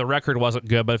 obviously the record wasn't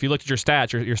good, but if you looked at your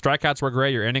stats, your strikeouts were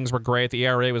great, your innings were great, the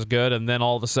ERA was good, and then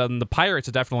all of a sudden the Pirates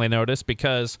definitely noticed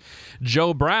because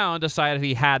Joe Brown decided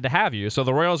he had to have you. So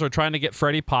the Royals are trying to get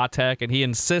Freddie Patek, and he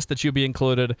insists that you be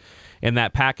included in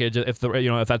that package if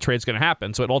that trade's going to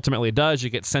happen. So it ultimately does. You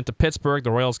get sent to Pittsburgh.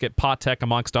 The Royals get Patek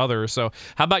amongst others. So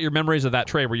how about your memories of that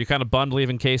trade? Were you kind of bummed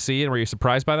leaving KC, and were you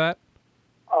surprised by that?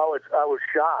 I was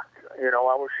shocked.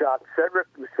 I was shocked. Cedric.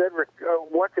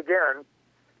 Once again,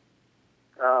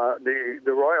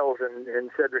 the Royals and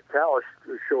Cedric Tallis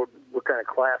showed what kind of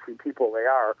classy people they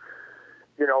are.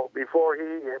 Before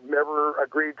he had never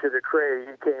agreed to the trade,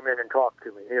 he came in and talked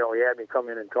to me. He had me come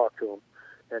in and talk to him,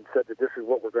 and said that this is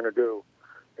what we're going to do.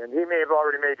 And he may have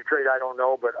already made the trade. I don't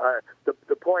know, but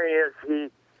the point is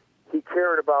he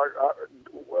cared about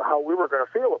how we were going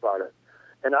to feel about it.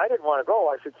 And I didn't want to go.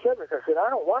 I said, Cedric, I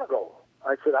don't want to go.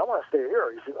 I said, I want to stay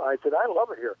here. I said, I love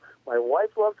it here. My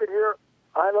wife loves it here.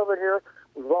 I love it here.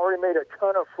 We've already made a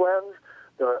ton of friends.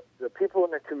 The people in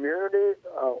the community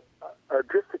are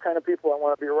just the kind of people I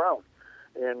want to be around.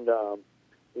 And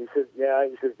he said, yeah.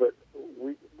 He said, but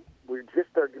we just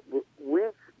are.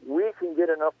 We can get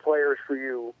enough players for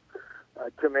you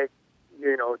to make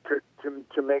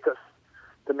to make us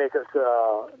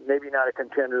maybe not a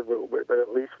contender, but at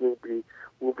least we'll be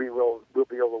able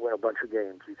to win a bunch of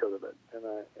games because of it. And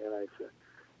I said,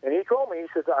 and he told me, he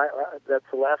says, that's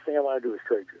the last thing I want to do is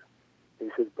trade you.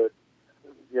 He says, but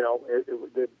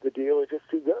the deal is just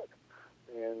too good.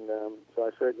 And so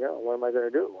I said, what am I going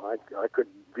to do? I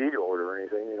couldn't veto it or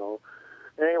anything,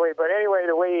 Anyway,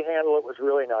 the way he handled it was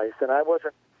really nice, and I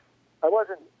wasn't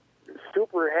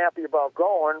super happy about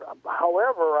going.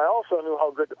 However, I also knew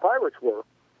how good the Pirates were.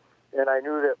 And I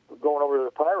knew that going over to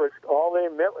the Pirates, all they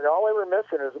were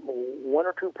missing is one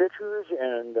or two pitchers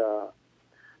and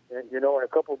a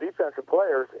couple of defensive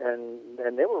players,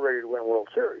 and they were ready to win a World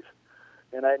Series.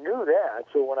 And I knew that.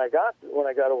 So when I got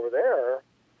over there,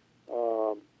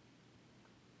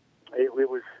 it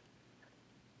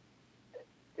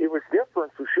was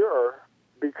different for sure,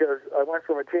 because I went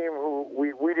from a team who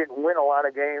we didn't win a lot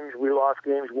of games. We lost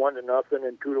games 1-0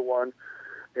 and 2-1,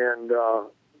 and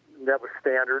that was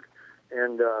standard.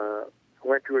 And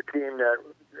went to a team that,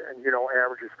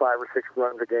 averages 5 or 6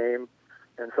 runs a game,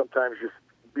 and sometimes just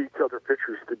beats other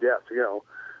pitchers to death,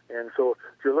 And so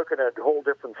you're looking at a whole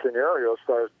different scenario as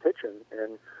far as pitching.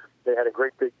 And they had a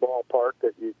great big ballpark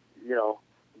that the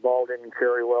ball didn't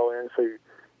carry well in, so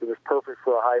it was perfect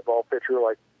for a high ball pitcher.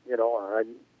 Like a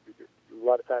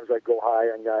lot of times I'd go high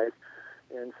on guys,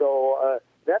 and so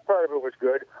that part of it was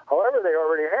good. However, they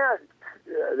already had.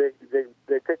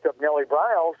 They picked up Nellie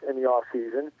Briles in the off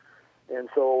season, and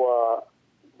so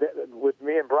with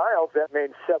me and Briles, that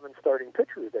made 7 starting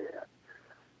pitchers they had.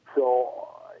 So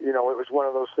it was one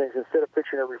of those things. Instead of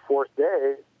pitching every 4th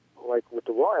day, like with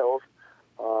the Royals,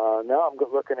 now I'm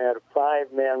looking at a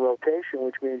 5-man rotation,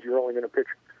 which means you're only going to pitch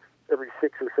every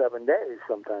 6 or 7 days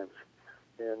sometimes,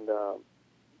 and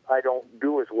I don't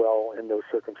do as well in those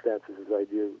circumstances as I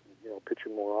do,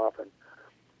 pitching more often,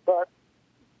 but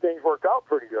things worked out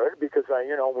pretty good because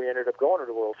we ended up going to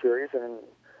the World Series and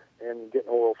getting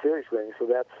a World Series ring. So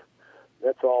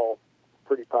that's all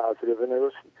pretty positive. And it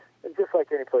was just like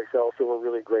any place else. There were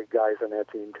really great guys on that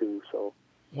team too. So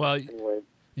anyway.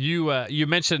 You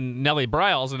mentioned Nellie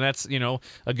Briles, and that's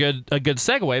a good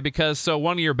segue, because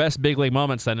one of your best big league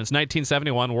moments then is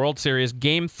 1971 World Series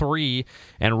Game 3,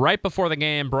 and right before the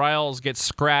game, Briles gets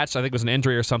scratched. I think it was an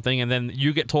injury or something, and then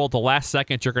you get told at the last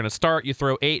second you're going to start. You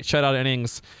throw 8 shutout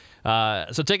innings.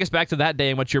 So take us back to that day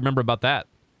and what you remember about that.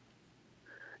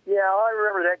 Yeah, I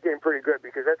remember that game pretty good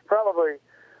because that's probably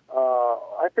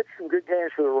I pitched some good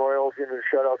games for the Royals. You know, the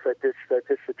shutouts I pitched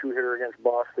a 2-hitter against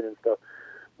Boston and stuff,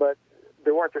 but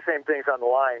there weren't the same things on the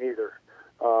line either.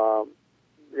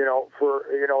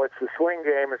 It's the swing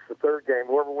game. It's the third game.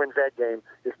 Whoever wins that game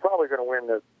is probably going to win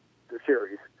the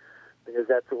series because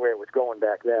that's the way it was going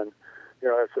back then. You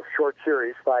know, it's a short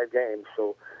series, 5 games.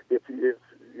 So if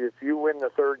you win the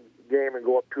third game and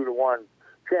go up 2-1,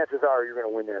 chances are you're going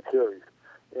to win that series.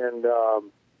 And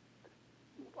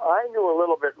I knew a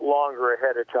little bit longer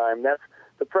ahead of time. That's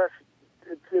the press.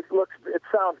 It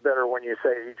sounds better when you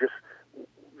say he just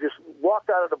walked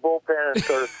out of the bullpen and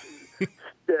started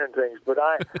spinning things. But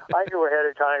I knew ahead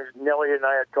of time. Nelly and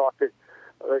I had talked it,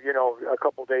 a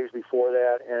couple days before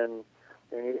that, and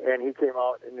he came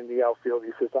out in the outfield.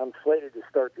 He says, "I'm slated to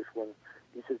start this one."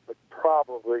 He says, "But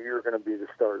probably you're going to be the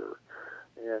starter."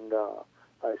 And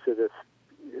I said,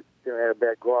 I had a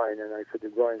bad groin, and I said, "The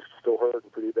groin's still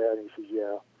hurting pretty bad." And he says,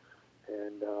 "Yeah."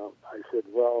 And I said,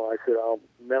 I'll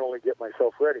mentally get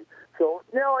myself ready. So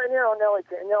Nelly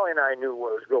and I knew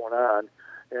what was going on,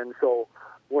 and so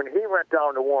when he went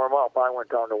down to warm up, I went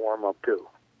down to warm up too.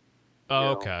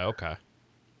 Oh, okay.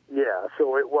 Yeah,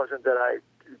 so it wasn't that I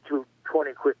threw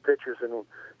 20 quick pitches and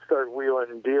started wheeling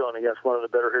and dealing against one of the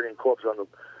better hitting clubs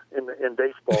in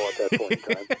baseball at that point in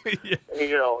time. Yeah.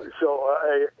 So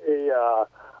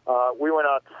we went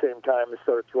out at the same time and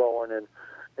started throwing,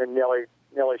 and Nelly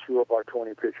threw up our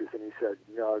 20 pitches, and he said,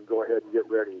 "Go ahead and get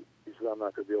ready." He said, "I'm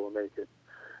not going to be able to make it."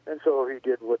 And so he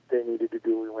did what they needed to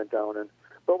do. We went down,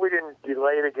 but we didn't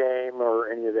delay the game or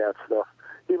any of that stuff.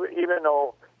 Even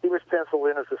though he was penciled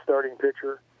in as a starting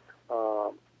pitcher,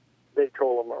 they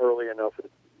told him early enough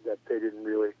that they didn't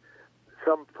really.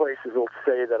 Some places will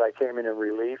say that I came in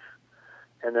relief,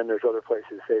 and then there's other places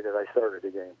that say that I started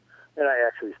the game. And I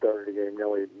actually started the game.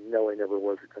 Nelly never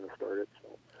was going to start it.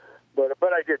 So.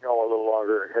 But I did know a little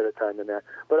longer ahead of time than that.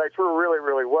 But I threw really,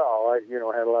 really well. I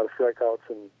had a lot of strikeouts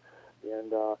and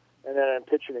then I'm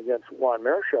pitching against Juan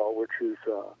Marichal, which is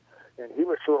and he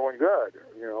was throwing good,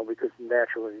 because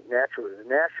naturally the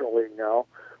National League now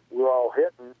we're all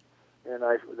hitting. And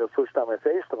the first time I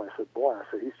faced him, I said,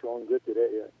 he's throwing good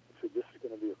today. I said, this is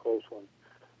going to be a close one.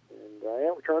 And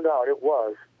it turned out it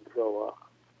was. So,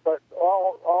 but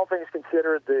all things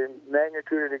considered, the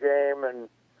magnitude of the game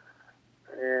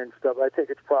and stuff, I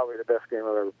think it's probably the best game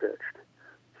I've ever pitched.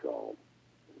 So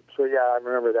yeah, I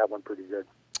remember that one pretty good.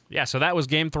 Yeah, so that was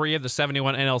Game 3 of the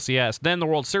 71 NLCS. Then the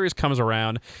World Series comes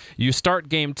around. You start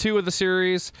Game 2 of the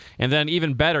series, and then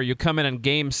even better, you come in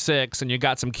Game 6, and you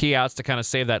got some key outs to kind of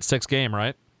save that 6th game,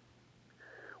 right?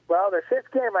 Well, the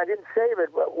 6th game, I didn't save it.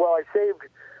 Well, I saved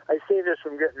us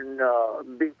from getting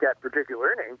beat that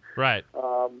particular inning. Right.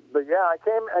 But yeah, I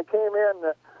came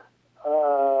in.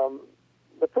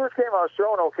 The first game I was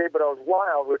throwing okay, but I was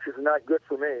wild, which is not good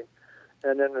for me.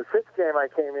 And then the 6th game, I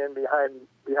came in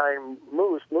behind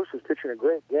Moose. Moose was pitching a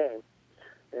great game.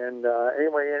 And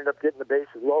anyway, he ended up getting the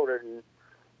bases loaded.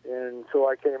 And so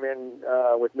I came in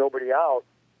with nobody out.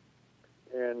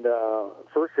 And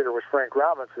first hitter was Frank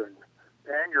Robinson.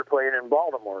 And you're playing in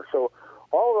Baltimore. So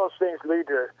all of those things lead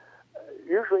to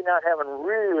usually not having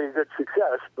really good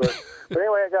success. But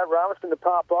anyway, I got Robinson to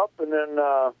pop up. And then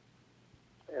I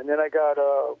got,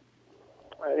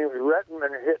 I think it was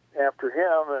Rettenman hit after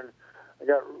him. And I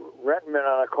got Rettenman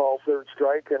on a call, 3rd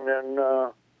strike, and then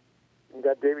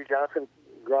got Davey Johnson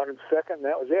grounded 2nd, and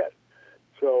that was it.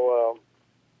 So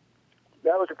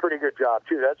that was a pretty good job,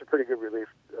 too. That's a pretty good relief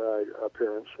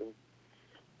appearance. And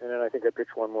then I think I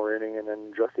pitched one more inning, and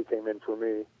then Justy came in for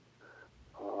me.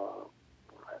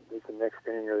 I think the next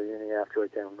inning or the inning after, I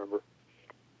can't remember.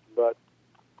 But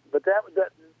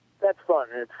that's fun.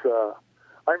 It's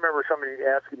I remember somebody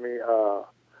asking me,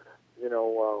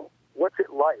 what's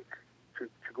it like to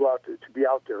go out to be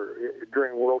out there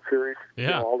during World Series?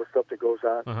 Yeah. All the stuff that goes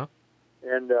on. Uh-huh.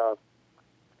 And the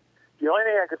only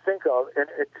thing I could think of, and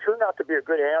it turned out to be a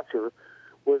good answer,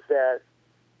 was that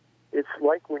it's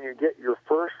like when you get your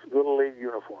first Little League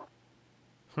uniform.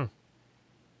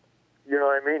 You know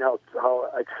what I mean? How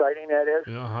exciting that is?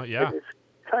 Uh-huh, yeah. It's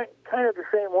kind of the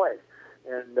same way.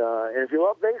 And if you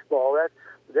love baseball,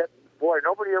 that boy,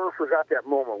 nobody ever forgot that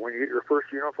moment when you get your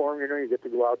first uniform. You get to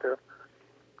go out there.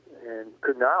 And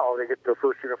cause now they get their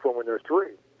first uniform when they're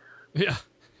 3. Yeah.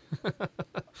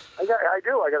 I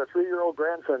do. I got a 3-year-old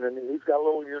grandson, and he's got a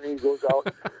little uni. He goes out,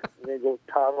 and they go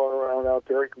toddling around out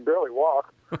there. He can barely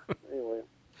walk. Anyway,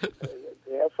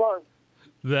 they have fun.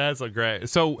 That's great.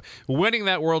 So winning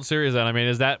that World Series, then, I mean,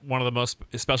 is that one of the most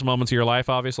special moments of your life,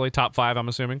 obviously? Top 5, I'm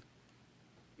assuming?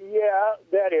 Yeah,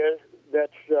 that is.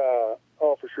 That's,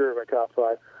 for sure, my top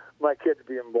 5. my kids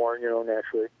being born,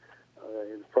 naturally,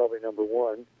 is probably number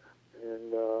one.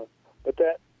 And but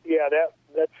that's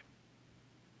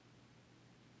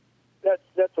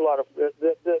a lot of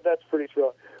that's pretty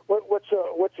thrilling.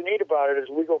 What's neat about it is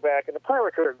we go back, and the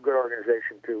Pirates are a good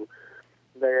organization too.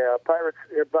 The Pirates,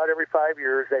 about every 5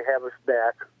 years, they have us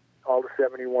back, all the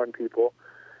 71 people.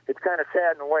 It's kind of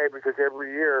sad in a way because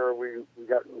every year we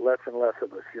got less and less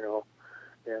of us,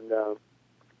 And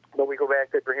but we go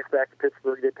back, they bring us back to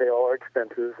Pittsburgh, they pay all our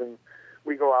expenses, and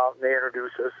we go out and they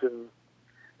introduce us, and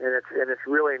it's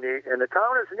really neat. And the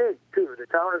town is neat too. The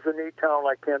town is a neat town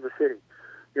like Kansas City.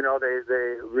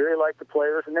 They really like the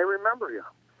players and they remember you.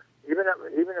 Even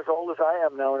as old as I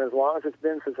am now, and as long as it's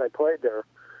been since I played there,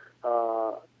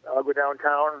 I'll go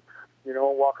downtown,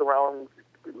 walk around,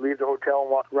 leave the hotel and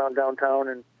walk around downtown,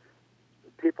 and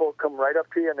people come right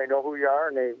up to you and they know who you are,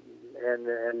 and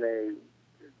they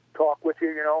talk with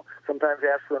you. Sometimes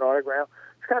ask for an autograph.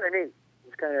 It's kind of neat.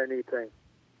 It's kind of a neat thing.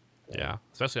 Yeah,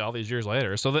 especially all these years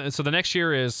later. So the next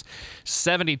year is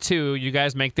 72. You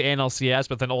guys make the NLCS,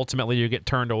 but then ultimately you get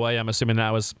turned away. I'm assuming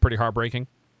that was pretty heartbreaking.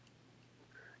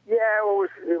 Yeah,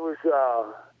 it was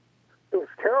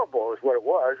terrible. Is what it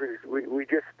was. We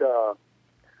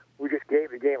just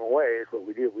gave the game away. Is what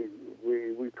we did.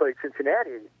 We played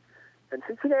Cincinnati, and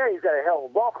Cincinnati's got a hell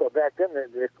of a ball club. Back then,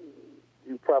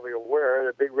 you're probably aware,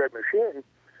 the Big Red Machine.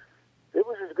 It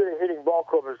was as good a hitting ball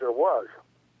club as there was,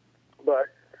 but.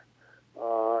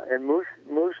 And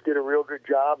Moose did a real good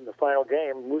job in the final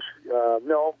game.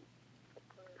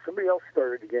 Somebody else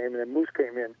started the game, and then Moose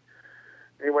came in.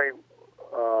 Anyway,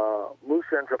 Moose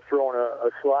ends up throwing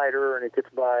a slider, and it gets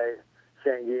by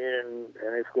Sanguine,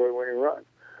 and they score a winning run.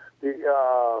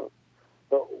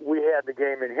 But we had the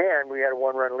game in hand. We had a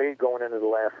one-run lead going into the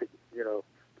last, to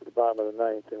the bottom of the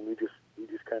ninth, and we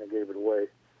just kind of gave it away.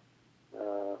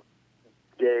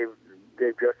 Dave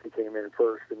Justy came in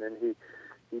first, and then he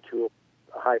threw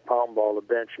a high pound ball to the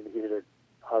bench and hit it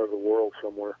out of the world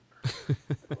somewhere.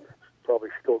 Probably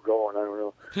still going, I don't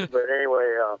know. But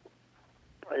anyway,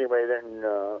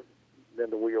 then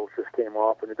the wheels just came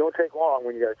off, and it don't take long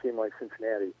when you got a team like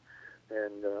Cincinnati.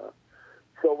 And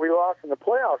so we lost in the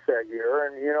playoffs that year,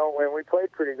 and when we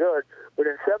played pretty good. But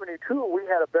in '72, we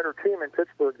had a better team in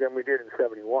Pittsburgh than we did in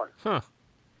 '71. Huh?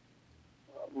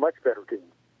 Much better team.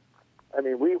 I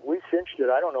mean, we cinched it.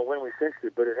 I don't know when we cinched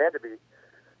it, but it had to be.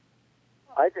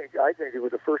 I think it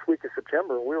was the first week of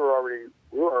September. We were already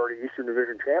Eastern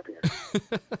Division champions.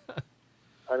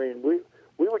 I mean, we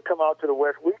would come out to the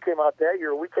West. We came out that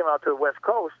year. We came out to the West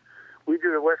Coast. We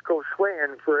do the West Coast swing,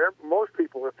 and for most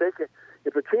people, if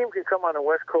a team can come on the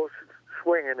West Coast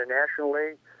swing in the National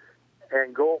League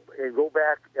and go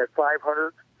back at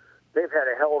 500, they've had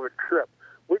a hell of a trip.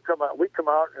 We come out,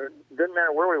 and it didn't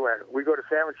matter where we went. We go to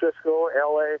San Francisco,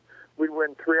 L.A. We'd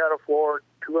win 3 out of 4,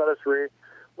 2 out of 3.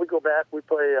 We go back, we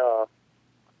play,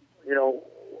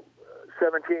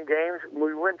 17 games.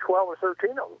 We win 12 or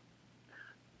 13 of them.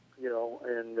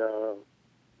 And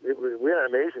we had an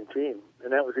amazing team.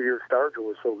 And that was the year Stargell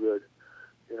was so good.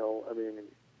 I mean,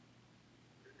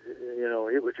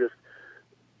 it was just,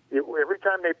 every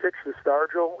time they pitched the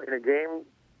Stargell in a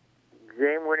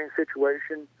game-winning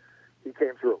situation, he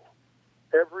came through.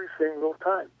 Every single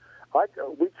time.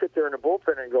 We'd sit there in the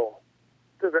bullpen and go,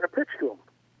 they're going to pitch to him.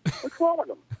 What's wrong with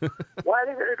them? Why are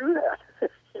they going to do that?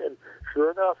 And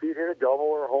sure enough, he'd hit a double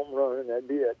or a home run, and that'd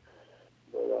be it.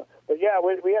 But yeah,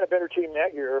 we had a better team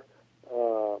that year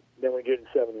than we did in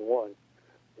 '71.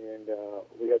 And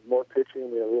we had more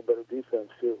pitching. We had a little better defense,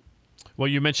 too. Well,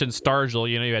 you mentioned Stargell.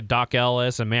 You had Doc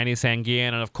Ellis and Manny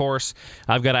Sanguine. And, of course,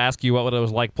 I've got to ask you what it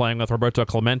was like playing with Roberto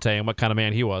Clemente and what kind of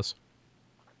man he was.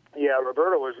 Yeah,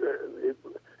 Roberto was...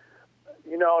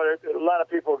 a lot of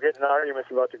people get in arguments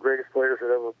about the greatest players that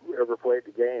ever played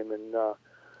the game, and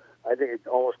I think it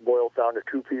almost boils down to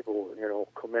two people,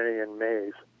 Clemente and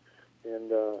Mays.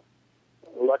 And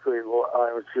luckily,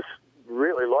 I was just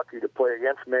really lucky to play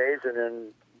against Mays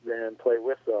and then play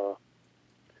with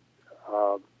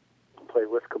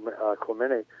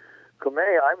Clemente.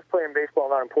 Clemente, I was playing baseball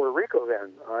down in Puerto Rico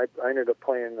then. I ended up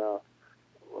playing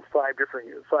 5 different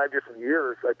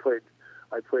years. I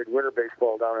played winter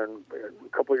baseball down in a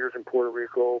couple of years in Puerto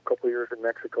Rico, a couple of years in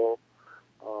Mexico,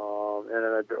 and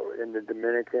then in the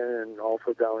Dominican, and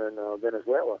also down in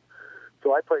Venezuela.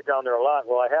 So I played down there a lot.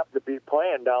 Well, I happened to be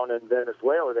playing down in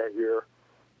Venezuela that year.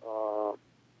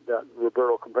 That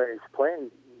Roberto Clemente's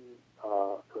plane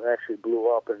actually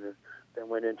blew up and then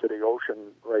went into the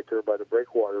ocean right there by the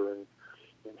breakwater in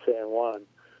San Juan.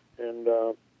 And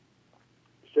the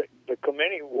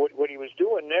Clemente, what he was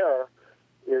doing there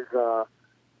is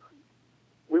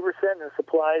we were sending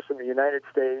supplies from the United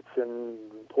States and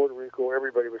Puerto Rico.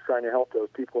 Everybody was trying to help those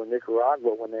people in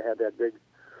Nicaragua when they had that big,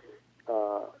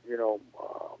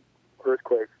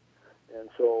 earthquake. And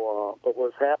so, but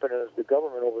what was happening is the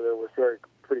government over there was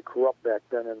pretty corrupt back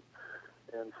then, and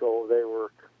so they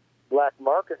were black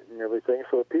marketing and everything.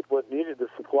 So the people that needed the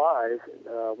supplies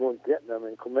weren't getting them,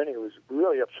 and Clemente was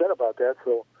really upset about that.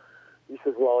 So he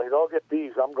says, "Well, if I'll get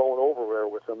these, I'm going over there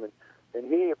with them." And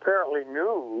he apparently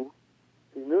knew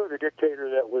the dictator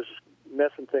that was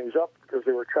messing things up because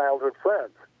they were childhood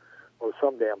friends or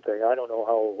some damn thing. I don't know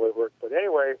how it worked, but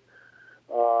anyway.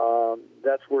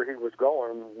 That's where he was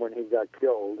going when he got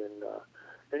killed, and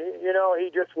he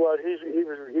just was. He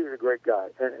was a great guy,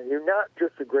 and he's not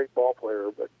just a great ball player,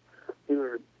 but he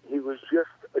was just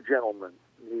a gentleman.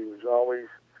 He was always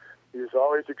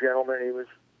a gentleman.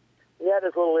 He had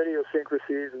his little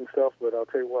idiosyncrasies and stuff, but I'll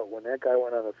tell you what, when that guy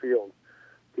went on the field,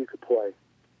 he could play.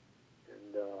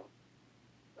 And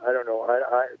I don't know.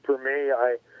 For me,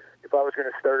 if I was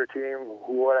going to start a team,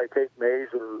 who would I take,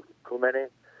 Mays or Clemente?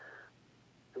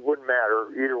 It wouldn't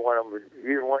matter. Either one of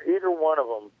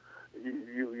them.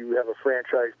 You have a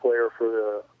franchise player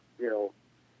for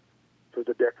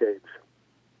the decades.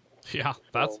 Yeah,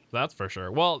 that's for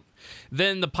sure. Well,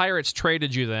 then the Pirates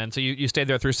traded you then. So you stayed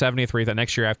there through 73, the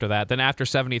next year after that. Then after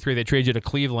 73, they traded you to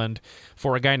Cleveland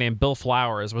for a guy named Bill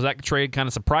Flowers. Was that trade kind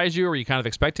of surprise you, or were you kind of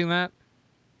expecting that?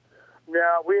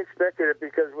 No, we expected it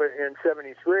because in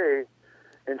 73,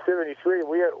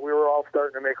 we were all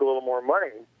starting to make a little more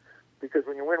money. Because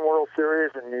when you win World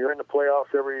Series and you're in the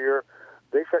playoffs every year,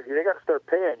 they got to start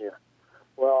paying you.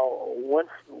 Well,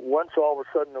 once all of a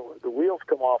sudden the wheels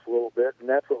come off a little bit, and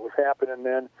that's what was happening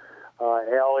then.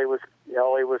 Allie was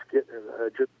getting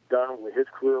just done. His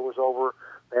career was over.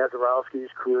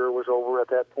 Mazeroski's career was over at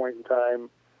that point in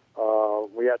time.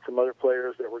 We had some other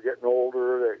players that were getting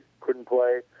older that couldn't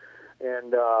play,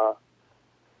 and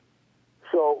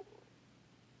so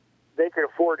they could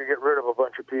afford to get rid of a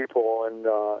bunch of people, and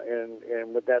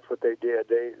that's what they did.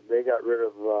 They got rid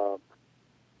of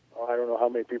I don't know how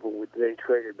many people they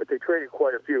traded, but they traded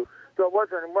quite a few. So it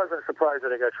wasn't a surprise that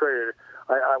I got traded.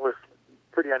 I was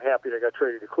pretty unhappy that I got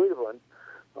traded to Cleveland,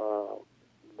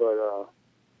 but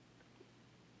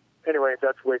anyway,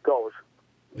 that's the way it goes.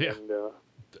 Yeah.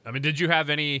 And, did you have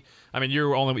any? You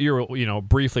were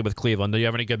briefly with Cleveland. Do you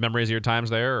have any good memories of your times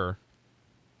there? Or?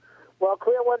 Well,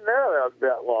 Cleveland wasn't there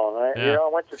that long. I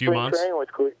went to spring training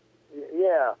with Cleveland.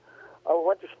 Yeah, I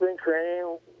went to spring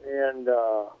training, and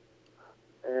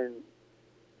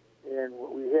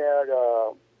we had,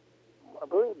 I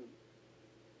believe,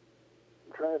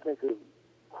 I'm trying to think of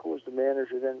who was the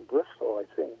manager then. Bristol, I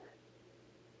think.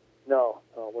 No,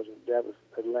 it wasn't. That was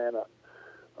Atlanta.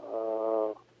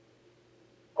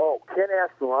 Ken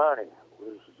Astorani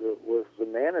was the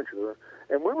manager,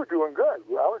 and we were doing good.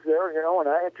 I was there, and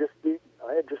I had just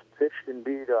pitched and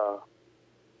beat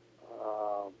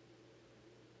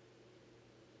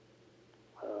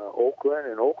Oakland,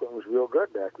 and Oakland was real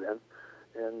good back then.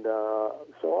 And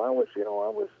so I was, I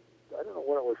don't know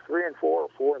what it was, 3-4 or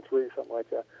 4-3, something like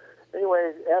that.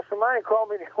 Anyway, Astorani called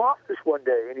me in the office one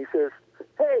day, and he says,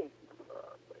 "Hey,"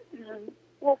 he said,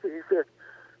 "Wolfie," he says,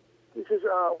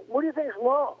 "What do you think is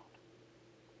wrong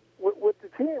with the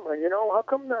team? How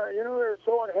come they're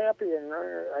so unhappy?" And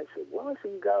I said, "Well,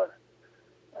 you gotta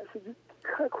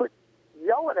quit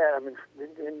yelling at them and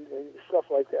stuff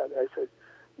like that." I said,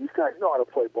 "These guys know how to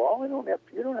play ball. You don't have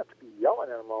to be yelling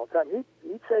at them all the time."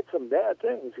 He said some bad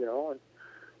things, and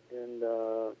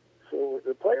so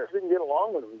the players didn't get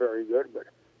along with him very good. But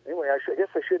anyway, I guess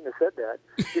I shouldn't have said that.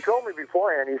 He told me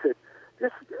beforehand. He said,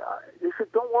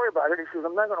 "Don't worry about it." He says,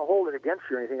 "I'm not going to hold it against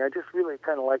you or anything. I just really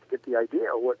kind of like to get the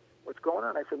idea of what's going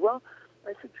on." I said,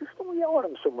 "Just don't yell at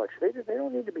them so much. They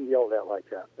don't need to be yelled at like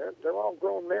that. They're all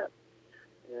grown men."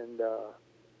 And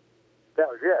that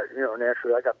was it.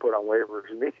 Naturally, I got put on waivers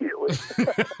immediately.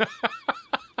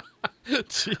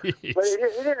 Jeez. But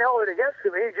he didn't hold it against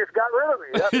me. He just got rid of me.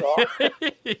 That's all.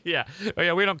 Yeah. Oh,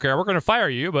 yeah. We don't care. We're going to fire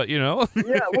you, but Yeah, we'll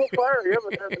fire you,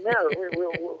 but it doesn't matter.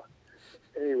 We'll.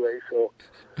 Anyway, so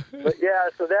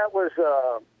that was.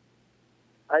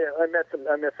 I met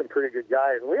some pretty good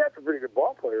guys. We had some pretty good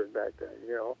ball players back then,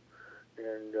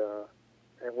 and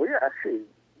we actually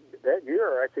that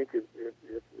year, I think if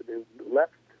they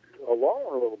left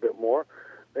alone a little bit more,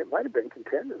 they might have been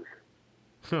contenders.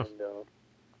 Huh. And,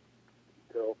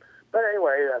 but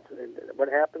anyway, what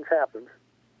happens.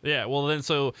 Yeah, well then,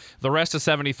 so the rest of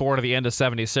 74 to the end of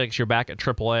 76, you're back at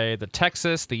AAA, the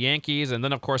Texas, the Yankees, and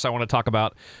then, of course, I want to talk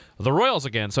about the Royals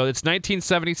again. So it's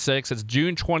 1976. It's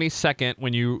June 22nd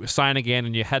when you sign again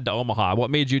and you head to Omaha.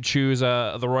 What made you choose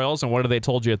the Royals, and what had they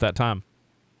told you at that time?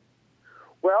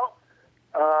 Well,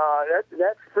 that's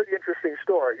a pretty interesting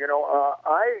story. You know,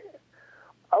 I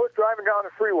was driving down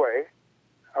the freeway.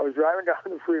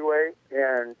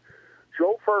 And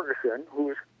Joe Ferguson, who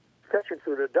was catching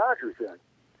for the Dodgers then,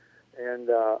 and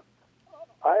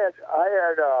I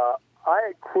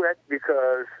had quit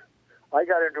because I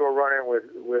got into a run-in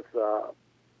with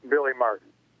Billy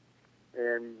Martin,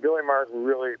 and Billy Martin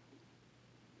really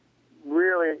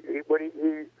what he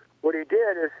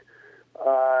did is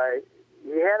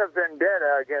he had a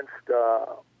vendetta against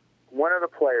one of the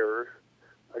players,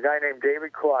 a guy named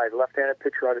David Clyde, left-handed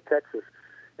pitcher out of Texas,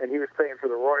 and he was playing for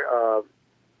the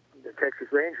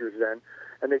Texas Rangers then,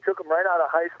 and they took him right out of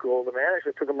high school. The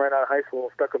manager took him right out of high school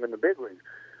and stuck him in the big leagues.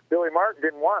 Billy Martin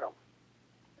didn't want him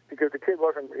because the kid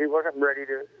wasn't ready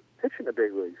to pitch in the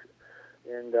big leagues,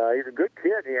 and he's a good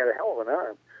kid. He had a hell of an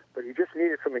arm, but he just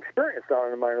needed some experience down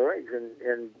in the minor leagues,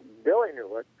 and Billy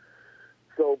knew it.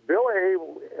 So Billy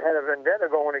had a vendetta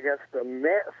going against the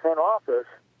front office,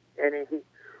 and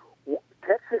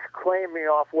Texas claimed me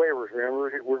off waivers. Remember,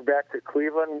 we're back to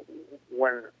Cleveland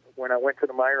when I went to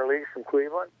the minor leagues from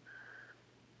Cleveland.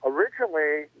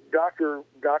 Originally, Dr.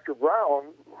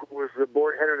 Brown, who was the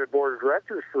head of the board of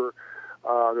directors for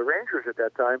the Rangers at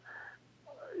that time,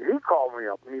 he called me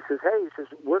up and he says, "Hey," he says,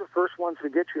 "we're the first ones to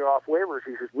get you off waivers."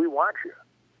 He says, "We want you."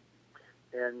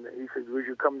 And he said, "Would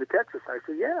you come to Texas?" I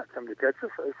said, "Yeah, come to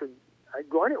Texas." I said, "I'd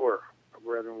go anywhere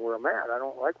rather than where I'm at. I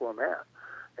don't like where I'm at."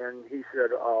 And he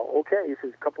said, "Okay." He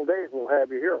says, "A couple of days, we'll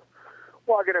have you here."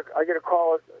 Well, I get a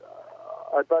call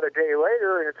about a day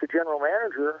later, and it's the general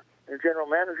manager. And the general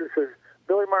manager says,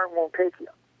 "Billy Martin won't take you."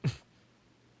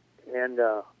 And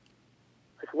I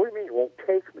said, "What do you mean he won't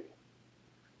take me?"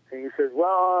 And he says,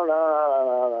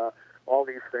 "Well, all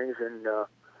these things, and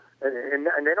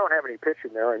they don't have any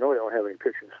pitching there. I know they don't have any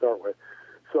pitching to start with."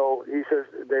 So he says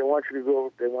they want you to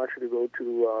go. They want you to go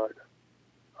to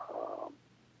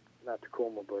not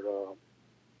Tacoma, but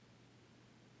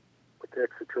what's the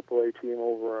AAA team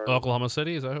over? Oklahoma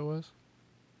City, is that who it was?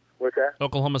 What's that?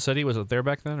 Oklahoma City, was it there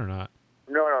back then or not?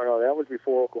 No. That was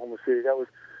before Oklahoma City. That was.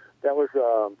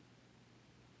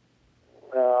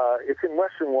 It's in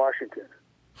Western Washington.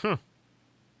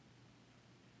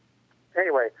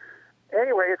 Anyway,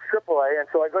 it's AAA, and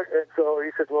so I go. And so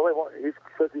he says, "Well, he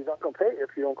says he's not going to pay you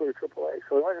if you don't go to AAA."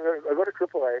 So I go to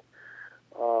AAA.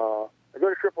 I go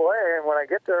to AAA, and when I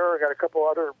get there, I got a couple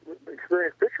other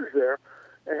experienced pitchers there,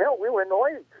 and hell, we win the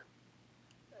league.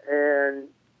 And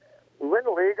we win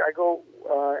the league. I go,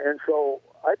 and so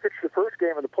I pitched the first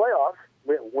game of the playoffs,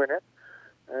 win it,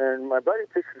 and my buddy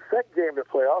pitched the second game of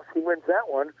the playoffs. He wins that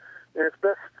one, and it's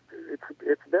best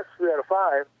 3 out of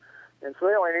 5. And so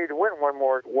they only need to win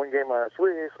one game out of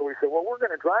 3. So we said, well, we're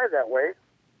going to drive that way.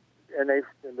 And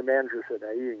the manager said,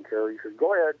 no, he didn't care. He said,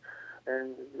 go ahead.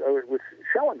 And I was with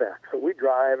Schellenbach. So we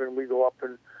drive and we go up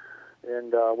and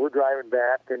we're driving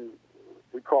back. And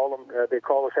we call them. They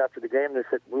call us after the game. They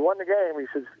said, we won the game. He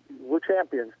says, we're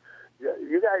champions.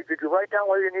 You guys, did you write down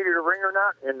whether you needed a ring or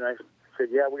not? And I said,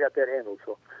 yeah, we got that handled.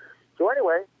 So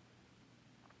anyway,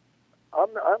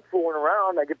 I'm fooling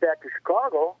around. I get back to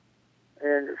Chicago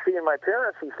and seeing my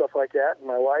parents and stuff like that, and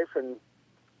my wife, and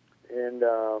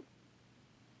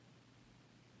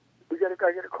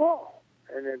I get a call,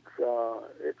 and it's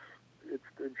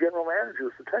the general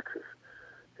manager for Texas,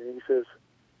 and he says,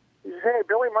 hey,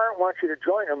 Billy Martin wants you to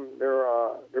join them.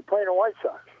 They're playing the White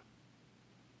Sox.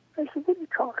 I said, what are you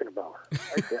talking about?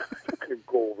 I said, I'm not going to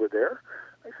go over there.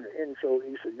 I said, and so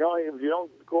he said, no, if you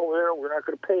don't go over there, we're not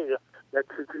going to pay you.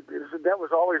 That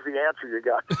was always the answer you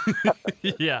got.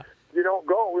 Yeah. You don't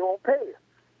go, we won't pay you.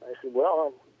 I said,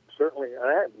 well, certainly,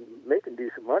 I had making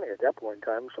decent money at that point in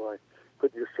time, so I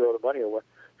couldn't just throw the money away.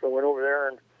 So I went over there,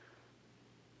 and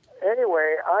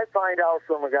anyway, I find out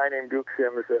from a guy named Duke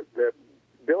Sims that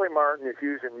Billy Martin is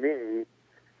using me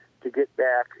to get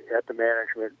back at the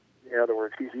management. In other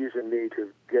words, he's using me to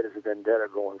get his vendetta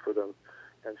going for them.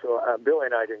 And so Billy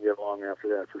and I didn't get along after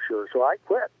that, for sure. So I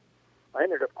quit. I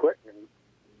ended up quitting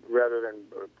rather than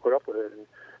put up with it. And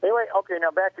anyway, okay,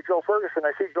 now back to Joe Ferguson.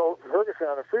 I see Joe Ferguson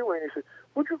on the freeway, and he said,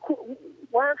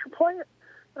 why aren't you playing?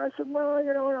 And I said, well,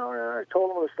 I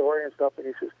told him the story and stuff, and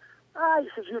he says,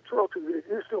 you throw too good.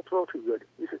 You still throw too good.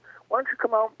 He said, why don't you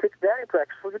come out and pitch batting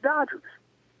practice for the Dodgers?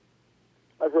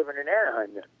 I was living in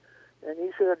Anaheim then. And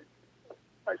he said,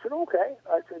 I said, okay.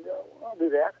 I said, I'll do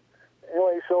that.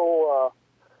 Anyway, so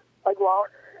I go out,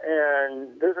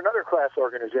 and there's another class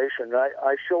organization.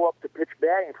 I show up to pitch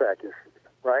batting practice,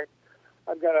 right?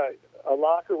 I've got a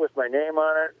locker with my name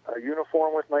on it, a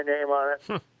uniform with my name on it,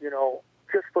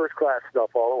 just first-class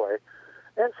stuff all the way.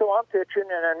 And so I'm pitching,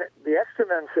 and then the extra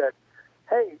men said,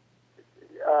 hey,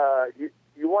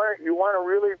 you want to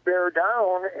really bear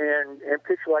down and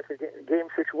pitch like a game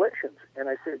situations. And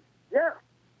I said, yeah.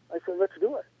 I said, let's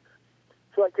do it.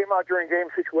 So I came out during game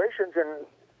situations, and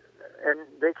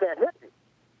they can't hit me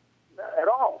at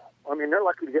all. I mean, they're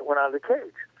lucky to get one out of the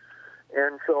cage.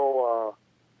 And so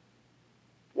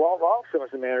Walt Robson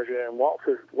was the manager, and Walt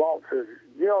says,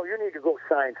 you need to go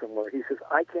sign somewhere. He says,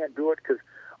 I can't do it because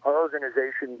our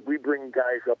organization, we bring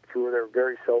guys up through there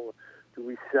very seldom. Do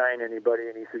we sign anybody?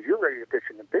 And he says, you're ready to pitch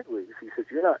in the big leagues. He says,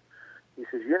 you're not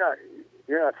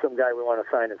some guy we want to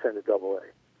sign and send to Double-A.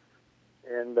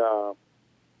 And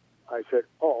I said,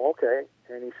 oh, okay.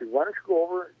 And he said, why don't you go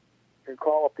over and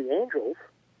call up the Angels?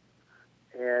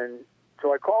 And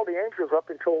so I called the Angels up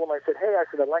and told them, I said, hey,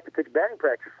 I'd like to pitch batting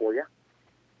practice for you.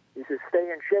 He says,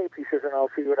 stay in shape. He says, and I'll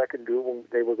see what I can do when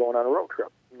they were going on a road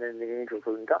trip. And then the Angels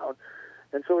were in town.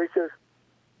 And so he says,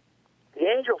 the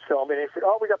Angels tell me, they said,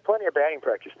 oh, we got plenty of batting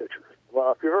practice pitchers.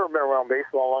 Well, if you've ever been around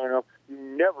baseball long enough, you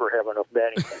never have enough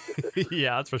batting practice pitchers.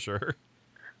 Yeah, that's for sure.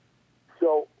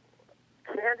 So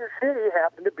Kansas City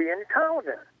happened to be in town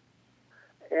then.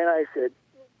 And I said,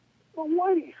 well,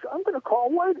 Whitey, so I'm going to call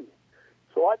Whitey.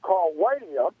 So I called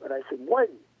Whitey up, and I said,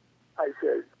 Whitey, I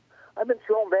said, I've been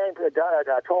throwing batting practice.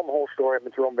 I told him the whole story. I've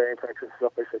been throwing batting practice and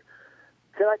stuff. I said,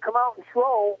 can I come out and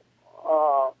throw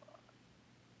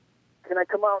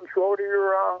to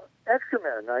your extra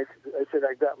men? I said,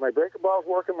 I got my breaker balls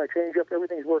working, my changeup,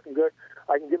 everything's working good.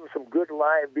 I can give them some good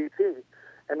live BP.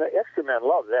 And the extra men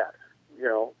love that. You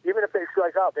know, even if they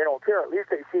strike out, they don't care. At least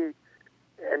they see.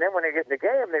 And then when they get in the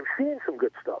game, they've seen some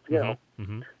good stuff, you know.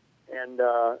 Mm-hmm. And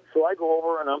so I go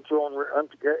over and I'm throwing.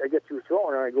 I get through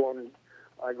throwing, and I go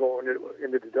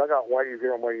into the dugout. Why do you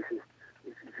hear him? Why he says,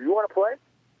 "Do you want to play?"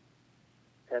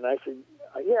 And I said,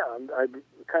 "Yeah." I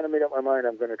kind of made up my mind.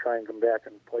 I'm going to try and come back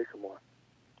and play some more.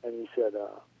 And he said,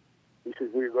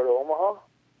 "Will you go to Omaha?"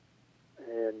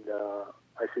 And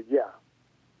I said, "Yeah."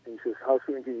 And he says, "How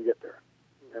soon can you get there?"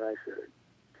 And I said,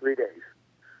 3 days.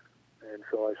 And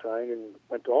so I signed and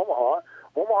went to Omaha.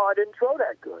 Omaha didn't throw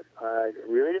that good. I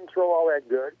really didn't throw all that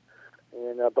good.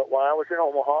 And but while I was in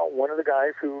Omaha, one of the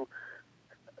guys who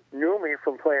knew me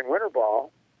from playing winter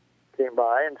ball came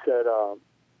by and said,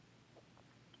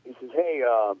 he says, "Hey,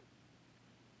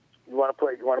 you want to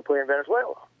play in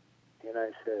Venezuela?" And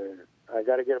I said, "I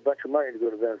got to get a bunch of money to go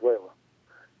to Venezuela."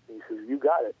 And he says, "You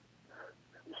got it."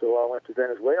 And so I went to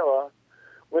Venezuela.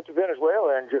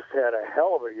 And just had a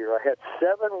hell of a year. I had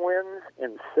 7 wins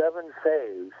and 7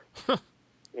 saves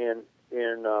in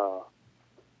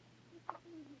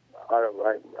I don't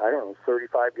know,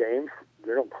 35 games.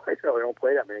 They don't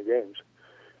play that many games.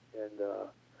 And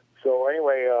so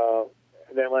anyway,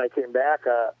 then when I came back,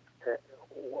 I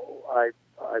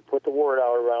put the word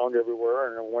out around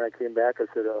everywhere. And when I came back, I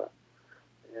said,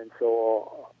 and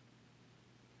so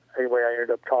anyway, I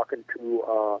ended up talking to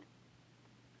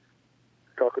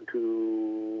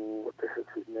what the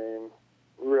heck's his name?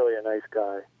 Really a nice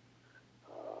guy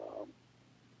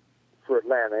for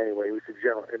Atlanta. Anyway, he was the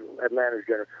Atlanta's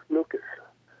general, Lucas,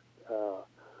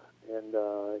 and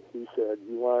he said,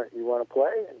 "You want to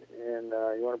play, and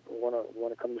you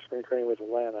want to come to spring training with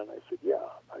Atlanta?" And I said, "Yeah."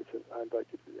 I said, "I'd like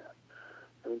to do that."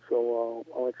 And so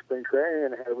I went to spring training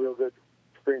and had a real good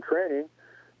spring training,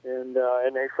 and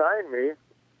they signed me,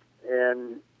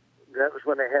 and that was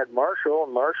when they had Marshall,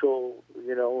 and Marshall,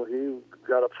 you know, he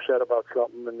got upset about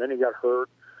something, and then he got hurt,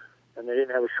 and they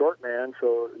didn't have a short man.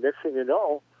 So next thing you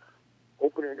know,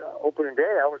 opening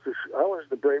day, I was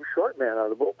the Braves short man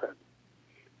out of the bullpen,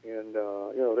 and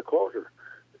the closer.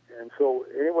 And so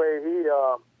anyway,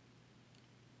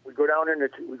 we go down into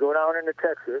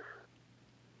Texas,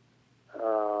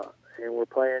 and we're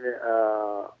playing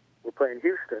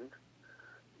Houston.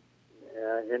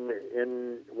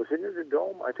 Was it in the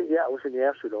Dome? I think, yeah, it was in the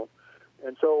Astrodome.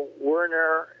 And so we're in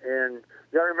there, and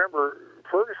you got to remember,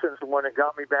 Ferguson's the one that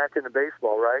got me back into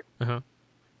baseball, right? Uh-huh.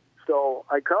 So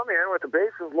I come in with the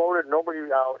bases loaded, nobody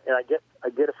out, and I get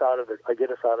us out of the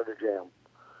jam.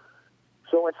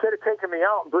 So instead of taking me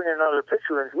out and bringing another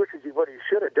pitcher in, which is what he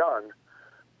should have done,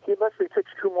 he lets me pitch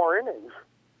 2 more innings.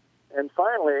 And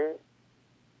finally,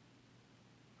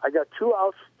 I got 2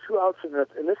 outs, and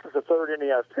this is the 3rd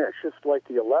inning I've pitched. It's like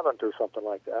the 11th or something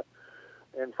like that.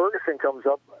 And Ferguson comes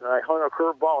up, and I hung a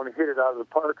curveball and hit it out of the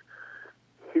park.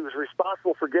 He was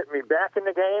responsible for getting me back in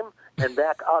the game and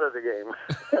back out of the game.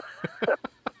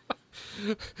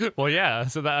 Well, yeah.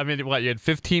 So that, I mean, you had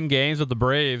 15 games with the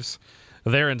Braves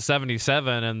there in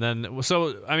 '77, and then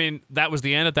so I mean, that was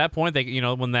the end at that point.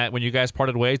 When you guys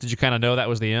parted ways, did you kind of know that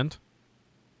was the end?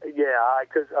 Yeah,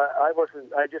 because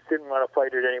I just didn't want to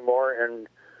fight it anymore, and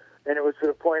it was to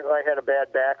the point where I had a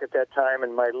bad back at that time,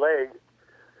 and my leg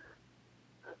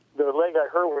the leg I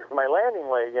hurt was my landing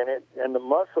leg, and the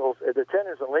muscles, the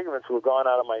tendons and ligaments were gone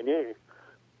out of my knee,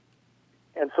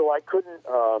 and so I couldn't.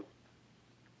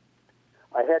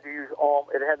 I had to use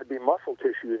it had to be muscle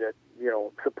tissue that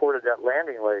supported that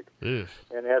landing leg. Ugh.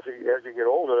 And as you get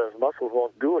older, those muscles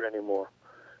won't do it anymore,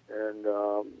 and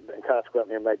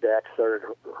consequently my back started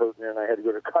hurting, and I had to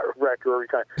go to chiropractor every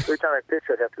time. Every time I pitched,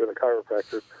 I'd have to go to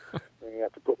chiropractor, and you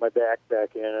have to put my back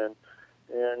in.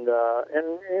 And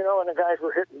the guys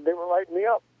were hitting, they were lighting me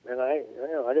up, and I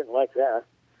didn't like that.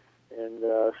 And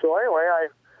so anyway,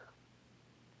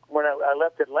 when I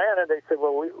left Atlanta, they said,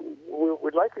 "Well,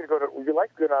 would you like to go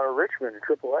down to Richmond in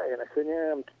AAA?" And I said,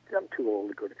 "Yeah, I'm too old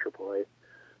to go to AAA."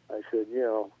 I said,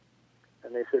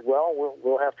 and they said, "Well,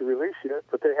 we'll have to release you,"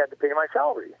 but they had to pay my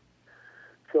salary.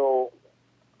 So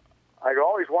I'd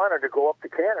always wanted to go up to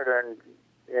Canada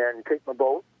and take my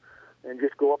boat and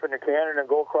just go up into Canada and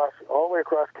go all the way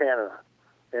across Canada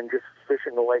and just fish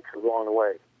in the lakes along the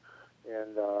way.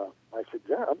 And I said,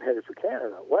 "Yeah, I'm headed for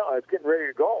Canada." Well, I was getting ready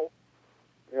to go,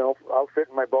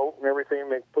 outfitting my boat and everything.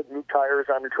 They put new tires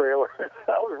on the trailer.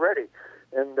 I was ready.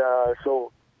 And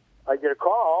so I get a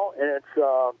call, and it's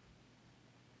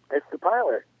the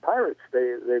Pirates.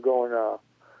 They're going,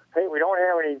 "Hey, we don't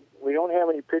have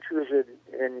any pitchers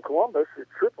in Columbus at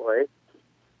AAA."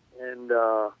 And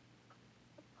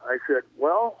I said,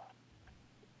 "What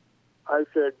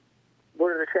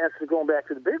are the chances of going back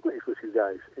to the big leagues with you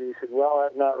guys?" And he said, "Well,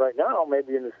 not right now.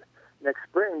 Maybe in this next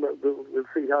spring, but we'll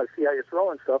see how you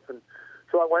throw and stuff." And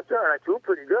so I went there, and I threw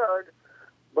pretty good,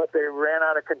 but they ran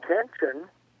out of contention,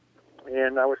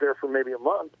 and I was there for maybe a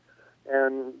month,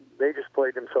 and they just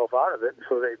played themselves out of it,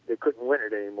 so they couldn't win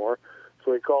it anymore.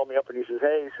 So he called me up, and he says,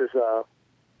 "Hey,"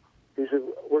 he said,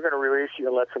 "We're going to release you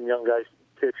and let some young guys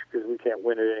pitch because we can't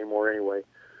win it anymore anyway."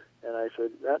 And I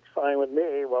said, "That's fine with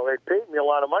me." Well, they paid me a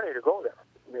lot of money to go there,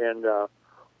 and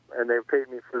they paid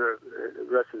me for the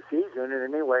rest of the season.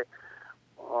 And anyway,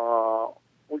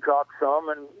 we talked some,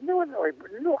 and there was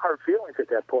no hard feelings at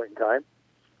that point in time.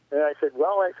 And I said,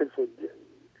 "So I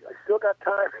still got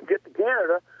time to get to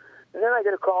Canada." And then I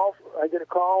get a call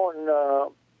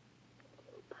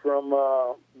from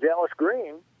Dallas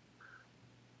Green,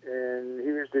 and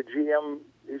he was the GM.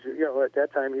 At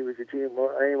that time he was the GM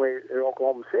anyway in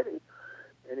Oklahoma City,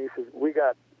 and he says,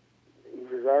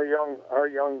 our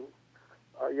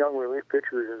young relief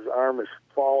pitcher, his arm is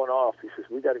falling off. He says,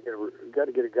 we got to get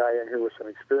a guy in here with some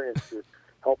experience to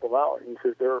help him out. And he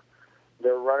says they're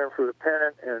running for the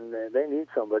pennant, and they need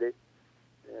somebody.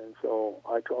 And so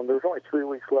I told him there's only 3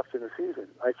 weeks left in the season.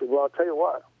 I said, "Well, I'll tell you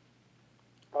what,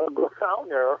 I'll go down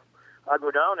there,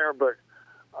 but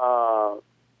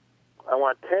I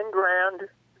want $10,000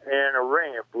 and a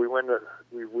ring if we win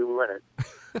it."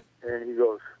 And he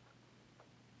goes,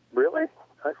 "Really?"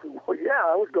 I said, "Well, yeah,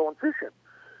 I was going fishing."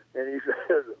 And he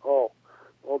says, "Oh,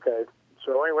 okay."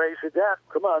 So anyway, he said, "Yeah,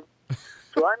 come on."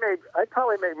 So I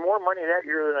probably made more money that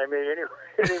year than I made any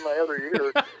of my other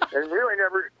years, and really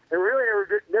never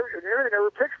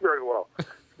pitched very well.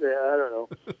 Yeah, I don't know.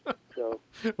 So.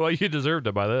 Well, you deserved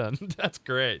it by then. That's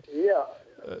great. Yeah,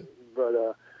 but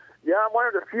I'm one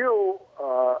of the few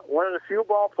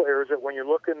ball players that when you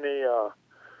look in the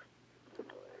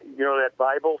that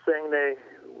Bible thing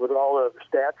with all the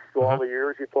stats for all the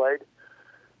years you played,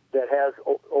 that has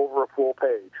over a full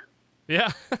page.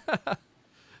 Yeah.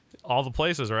 All the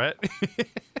places, right?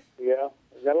 Yeah,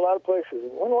 got a lot of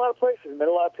places. Went a lot of places, met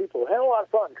a lot of people. Had a lot of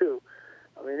fun, too.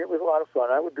 I mean, it was a lot of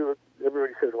fun. I would do it.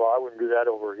 Everybody says, "Well, I wouldn't do that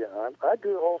over again." I'd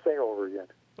do the whole thing over again.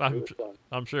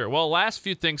 I'm sure. Well, last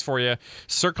few things for you.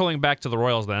 Circling back to the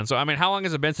Royals then. So, I mean, how long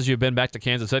has it been since you've been back to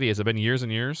Kansas City? Has it been years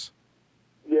and years?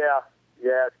 Yeah,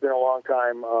 it's been a long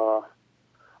time.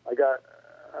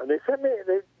 They sent me.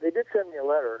 They did send me a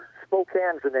letter.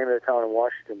 Spokane's the name of the town in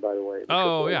Washington, by the way.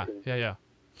 Oh, yeah.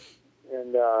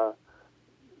 And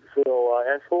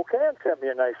and Spokane sent me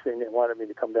a nice thing. They wanted me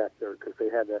to come back there because they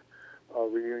had a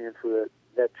reunion for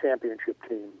that championship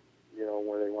team,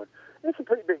 where they won. It's a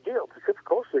pretty big deal. Pacific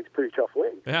Coast League's a pretty tough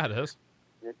league. Yeah, it is.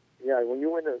 Yeah, when you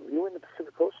win the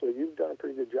Pacific Coast League, you've done a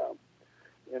pretty good job.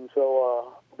 And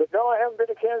so, but no, I haven't been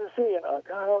to Kansas City in I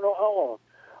don't know how long.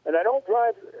 And I don't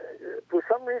drive. For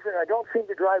some reason, I don't seem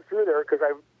to drive through there because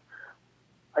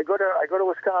I go to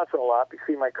Wisconsin a lot to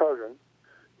see my cousin.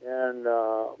 And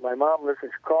my mom lives in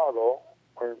Chicago,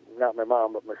 or not my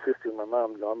mom, but my sister and my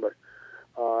mom done. But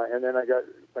and then I got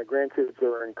my grandkids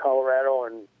are in Colorado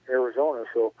and Arizona,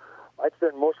 so I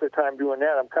spend most of the time doing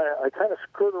that. I kind of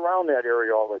skirt around that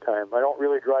area all the time. I don't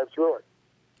really drive through it.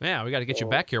 Yeah, we got to get you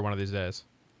back here one of these days.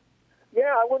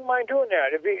 Yeah, I wouldn't mind doing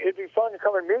that. It'd be fun to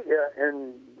come and meet you,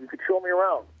 and you could show me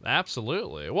around.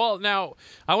 Absolutely. Well, now,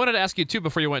 I wanted to ask you, too,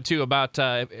 before you went, too, about,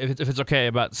 if it's okay,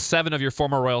 about 7 of your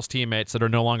former Royals teammates that are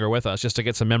no longer with us, just to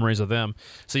get some memories of them.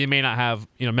 So you may not have,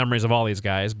 memories of all these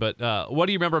guys, but what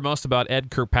do you remember most about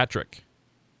Ed Kirkpatrick?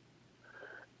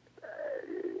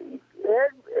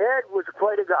 Ed was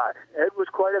quite a guy. Ed was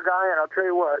quite a guy, and I'll tell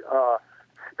you what,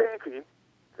 Spanky,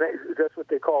 that's what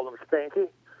they called him, Spanky.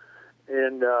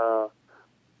 And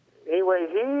anyway,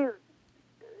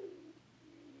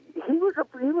 he was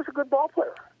a good ball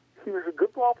player. He was a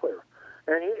good ball player,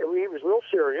 and he was real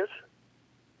serious.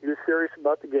 He was serious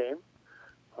about the game,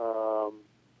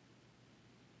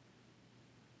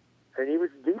 and he was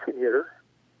a decent hitter.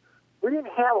 We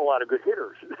didn't have a lot of good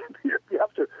hitters. you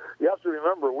have to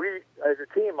remember, we as a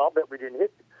team, I'll bet we didn't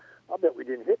hit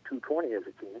 220 as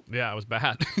a team. Yeah, it was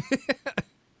bad.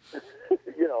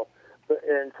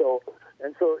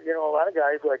 And so a lot of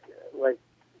guys like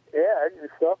Ed and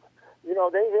stuff, they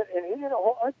hit, and he hit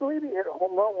I believe he hit a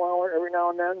home run every now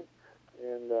and then,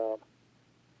 and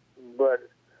but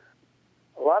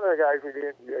a lot of the guys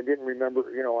I didn't remember.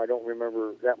 I don't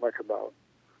remember that much about.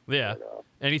 Yeah. But,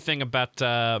 anything about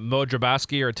Mo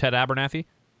Drabowski or Ted Abernathy?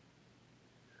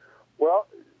 Well,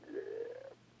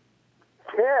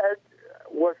 Ted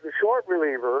was the short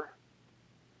reliever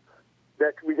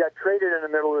that we got traded in the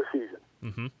middle of the season.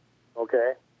 Mm-hmm.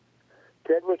 Okay?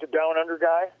 Ted was a down-under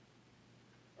guy.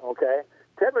 Okay?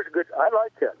 Ted was a good... I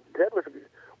liked Ted. Ted was a good...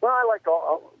 Well, I liked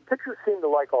all... pitchers seem to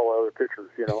like all other pitchers,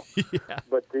 Yeah.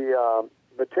 But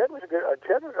Ted was a good...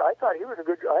 I thought he was a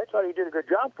good... I thought he did a good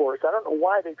job for us. I don't know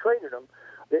why they traded him.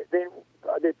 They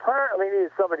apparently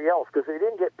needed somebody else because they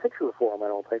didn't get pitchers for him, I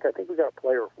don't think. I think we got a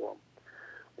player for him.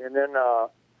 And then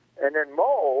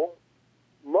Mo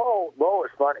was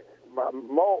funny.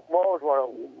 Mo was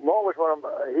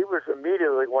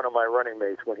immediately one of my running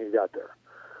mates when he got there.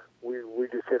 We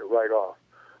just hit it right off.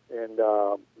 And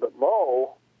but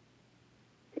Mo,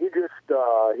 he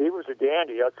was a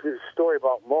dandy. That's his story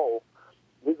about Mo.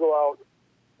 We go out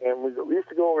and we used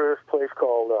to go over to this place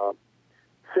called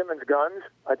Simmons Guns.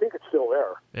 I think it's still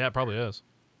there. Yeah, it probably is.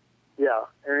 Yeah.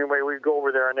 Anyway, we'd go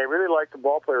over there, and they really liked the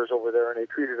ball players over there, and they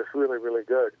treated us really, really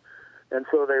good. And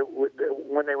so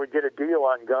when they would get a deal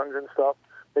on guns and stuff,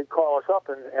 they'd call us up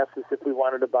and ask us if we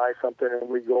wanted to buy something, and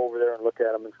we'd go over there and look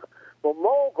at them and stuff. Well,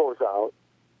 Mo goes out,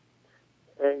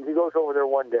 and he goes over there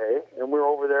one day, and we're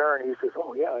over there, and he says,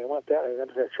 "Oh yeah, I want that. I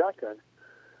want that shotgun."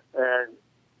 And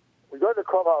we go to the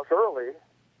clubhouse early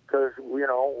because we'd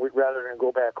rather than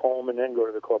go back home and then go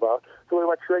to the clubhouse. So we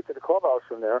went straight to the clubhouse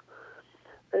from there,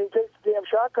 and he takes the damn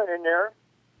shotgun in there,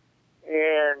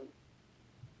 and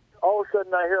all of a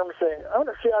sudden I hear him saying, "I want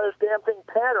to see how this damn thing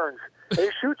patterns." And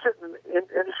he shoots it in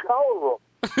the shower room.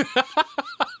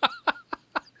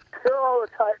 Tear all the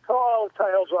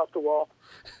tiles off the wall.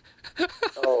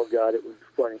 Oh God, it was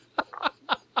funny.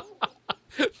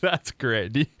 That's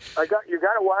great. You got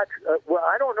to watch. Well,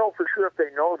 I don't know for sure if they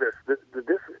know this. This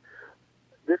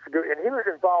and he was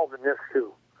involved in this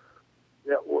too.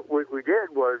 Yeah, what we did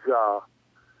was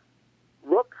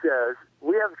Rook says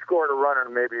we haven't scored a run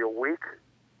in maybe a week,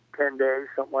 10 days,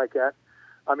 something like that.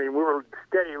 I mean, we were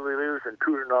steadily losing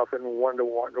 2-0, 1-1,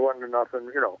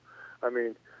 1-0. I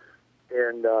mean,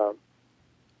 and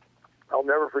I'll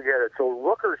never forget it. So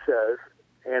Rooker says,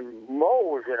 and Mo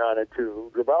was in on it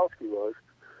too. Grabowski was.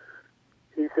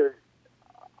 He says,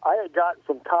 I had gotten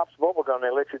from Topps Bubblegum. They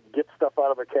let you get stuff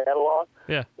out of a catalog.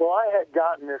 Yeah. Well, I had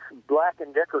gotten this Black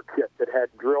 & Decker kit that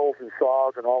had drills and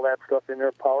saws and all that stuff in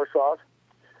there, power saws.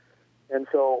 And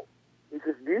so he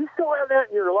says, "Do you still have that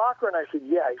in your locker?" And I said,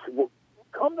 "Yeah." He said, "Well,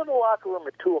 come to the locker room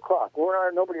at 2 o'clock.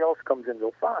 Nobody else comes in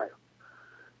until 5.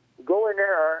 We go in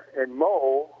there, and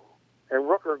Mo and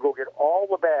Rooker go get all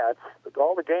the bats,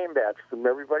 all the game bats from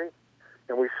everybody,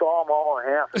 and we saw them all in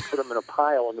half and put them in a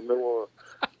pile in the middle of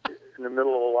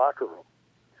the locker room.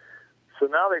 So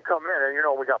now they come in,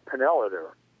 and we got Piniella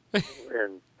there,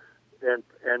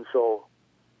 and so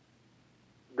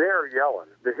they're yelling.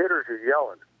 The hitters are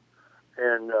yelling,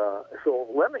 and so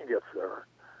Lemon gets there,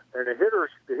 and the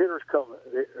hitters come.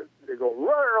 They go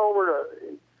running over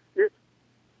to.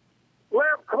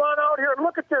 Lem, come on out here and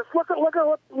look at this. Look at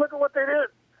what they did.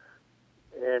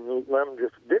 And Lem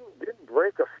just didn't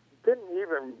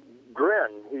even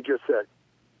grin. He just said,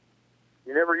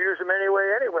 "You never use them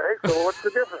anyway, so what's the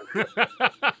difference?"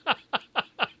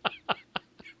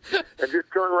 And just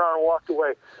turned around and walked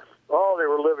away. Oh, they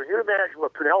were living. You imagine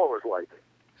what Piniella was like.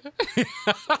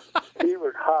 He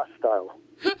was hostile.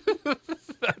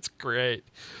 That's great.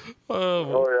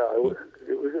 Oh yeah,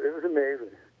 it was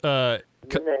amazing.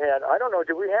 And they had, I don't know,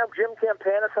 did we have Jim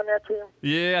Campanis on that team?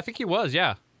 Yeah, I think he was,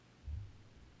 yeah.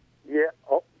 Yeah.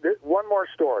 Oh, one more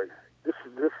story. This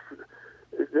is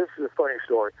a funny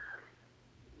story.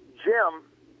 Jim,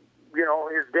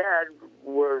 his dad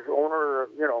was owner,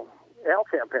 Al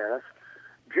Campanis.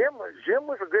 Jim was he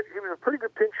was a pretty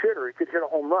good pinch hitter. He could hit a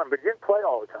home run, but he didn't play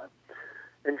all the time.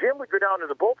 And Jim would go down to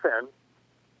the bullpen,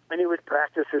 and he would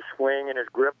practice his swing and his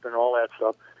grip and all that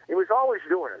stuff. He was always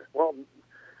doing it. Well,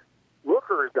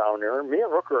 Rooker is down there, and me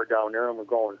and Rooker are down there, and we're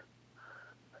going,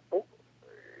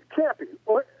 Campy,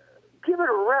 give it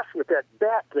a rest with that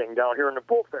bat thing down here in the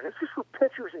bullpen. It's just for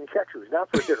pitchers and catchers,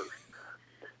 not for hitters.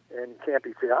 And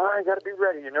Campy said, I got to be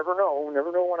ready. You never know.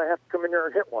 Never know when I have to come in there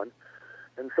and hit one.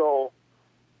 And so,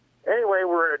 anyway,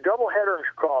 we're at a doubleheader in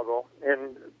Chicago,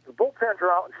 and the bullpens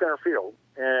are out in center field.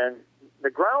 And the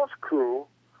grounds crew,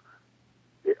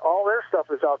 all their stuff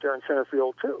is out there in center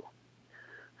field, too.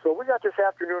 So we got this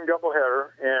afternoon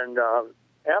doubleheader, and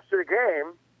after the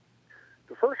game,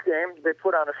 the first game, they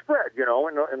put on a spread,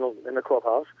 in the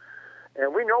clubhouse.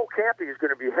 And we know Campy is going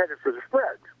to be headed for the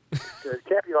spread. Because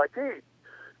Campy likes to eat.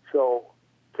 So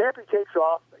Campy takes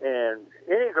off, and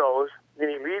in he goes, and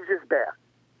he leaves his bat.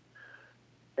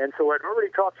 And so I'd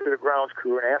already talked to the grounds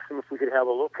crew and asked them if we could have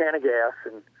a little can of gas.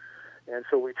 And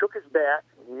so we took his bat,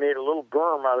 made a little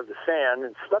berm out of the sand,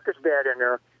 and stuck his bat in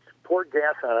there, poured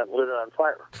gas on it, and lit it on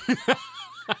fire.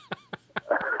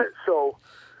 So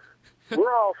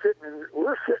we're all sitting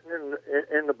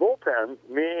in the bullpen,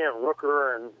 me and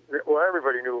Rooker, and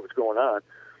everybody knew what was going on.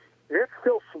 It's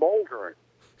still smoldering.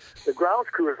 The grounds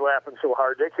crew is laughing so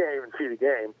hard they can't even see the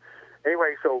game.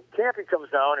 Anyway, so Campy comes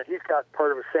down, and he's got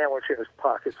part of a sandwich in his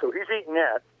pocket, so he's eating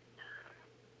that.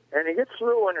 And he gets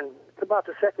through, and it's about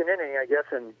the second inning, I guess,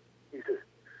 and he says,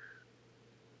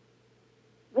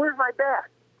 where's my bat?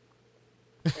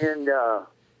 And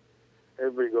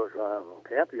everybody goes, I don't know,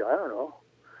 Campy, I don't know.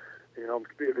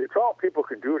 It's all people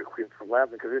can do to keep from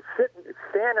laughing, because it's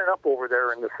standing up over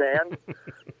there in the sand,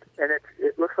 and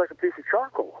it looks like a piece of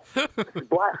charcoal. It's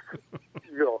black.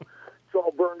 It's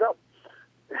all burned up.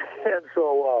 And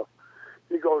so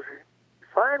he goes,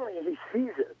 finally he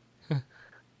sees it.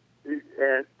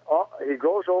 And he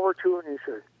goes over to it and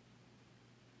he says,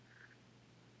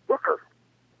 Rooker,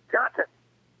 Johnson,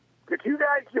 did you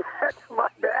guys give that to my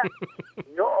bat?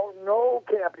 No,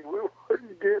 Campy, we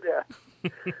wouldn't do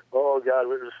that. Oh, God, it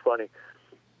was funny.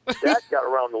 That got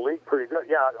around the league pretty good.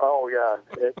 Yeah,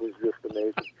 it was just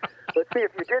amazing. But see,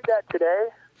 if you did that today,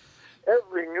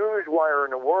 every news wire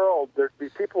in the world, there'd be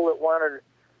people that wanted,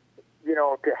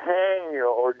 to hang you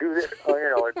or do this.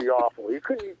 It'd be awful. You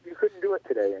couldn't do it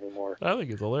today anymore. I think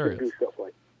it's hilarious. You couldn't do stuff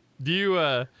like. Do you?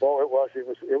 Well, it was.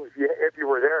 If you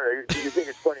were there, you think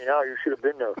it's funny now. You should have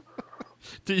been there.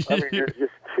 There's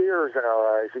just tears in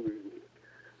our eyes.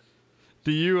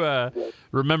 Do you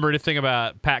remember anything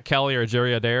about Pat Kelly or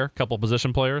Jerry Adair, a couple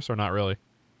position players, or not really?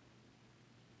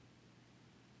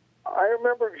 I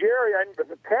remember Jerry. I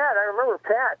remember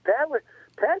Pat.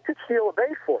 Pat could steal a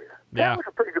base for you. Pat was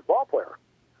a pretty good ball player.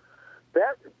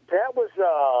 Pat was.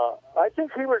 I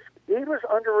think he was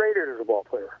underrated as a ball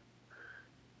player.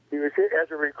 He was, as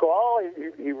I recall,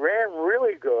 he ran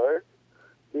really good.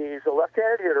 He's a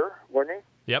left-handed hitter, wasn't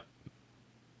he? Yep.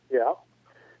 Yeah.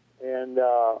 And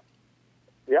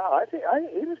I think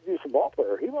he was a decent ball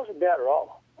player. He wasn't bad at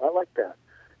all. I liked that.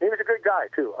 He was a good guy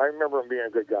too. I remember him being a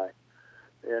good guy.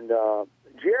 And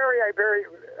Jerry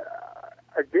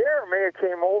Adair may have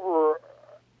came over.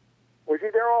 Was he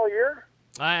there all year?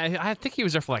 I think he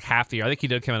was there for like half the year. I think he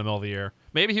did come in the middle of the year.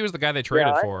 Maybe he was the guy they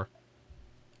traded for.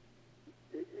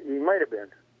 He might have been.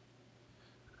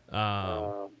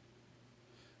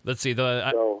 Let's see.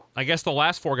 I guess the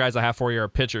last four guys I have for you are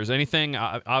pitchers. Anything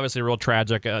obviously real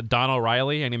tragic? Don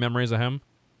O'Reilly. Any memories of him?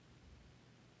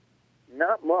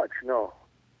 Not much, no.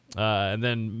 And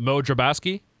then Mo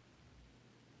Drabowski.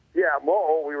 Yeah,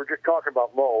 Mo. We were just talking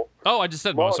about Mo. Oh, I just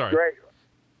said Mo. Sorry. Great.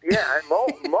 Yeah, and Mo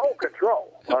could throw.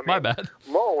 My bad.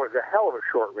 Mo was a hell of a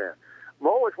short man.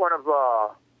 Mo was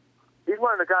he's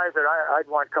one of the guys that I'd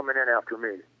want coming in after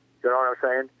me. You know what I'm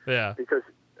saying? Yeah. Because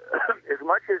as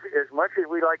much as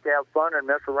we like to have fun and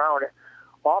mess around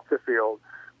off the field,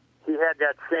 he had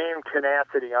that same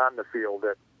tenacity on the field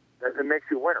that makes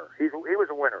you a winner. He was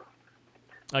a winner.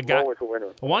 Mo was a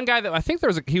winner. One guy that I think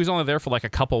he was only there for like a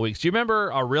couple of weeks. Do you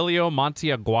remember Aurelio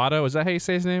Monteagudo? Is that how you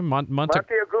say his name?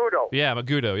 Monteagudo. Yeah,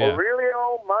 Magudo. Yeah.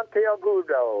 Aurelio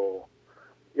Monteagudo.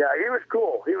 Yeah, he was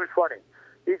cool. He was funny.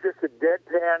 He's just a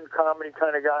deadpan comedy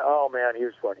kind of guy. Oh man, he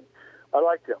was funny. I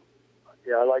liked him.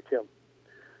 Yeah, I liked him.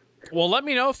 Well, let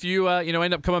me know if you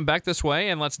end up coming back this way,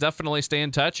 and let's definitely stay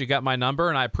in touch. You got my number,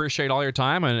 and I appreciate all your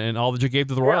time and all that you gave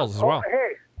to the Royals as well. Hey,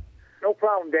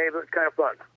 problem, Dave. It's kind of fun.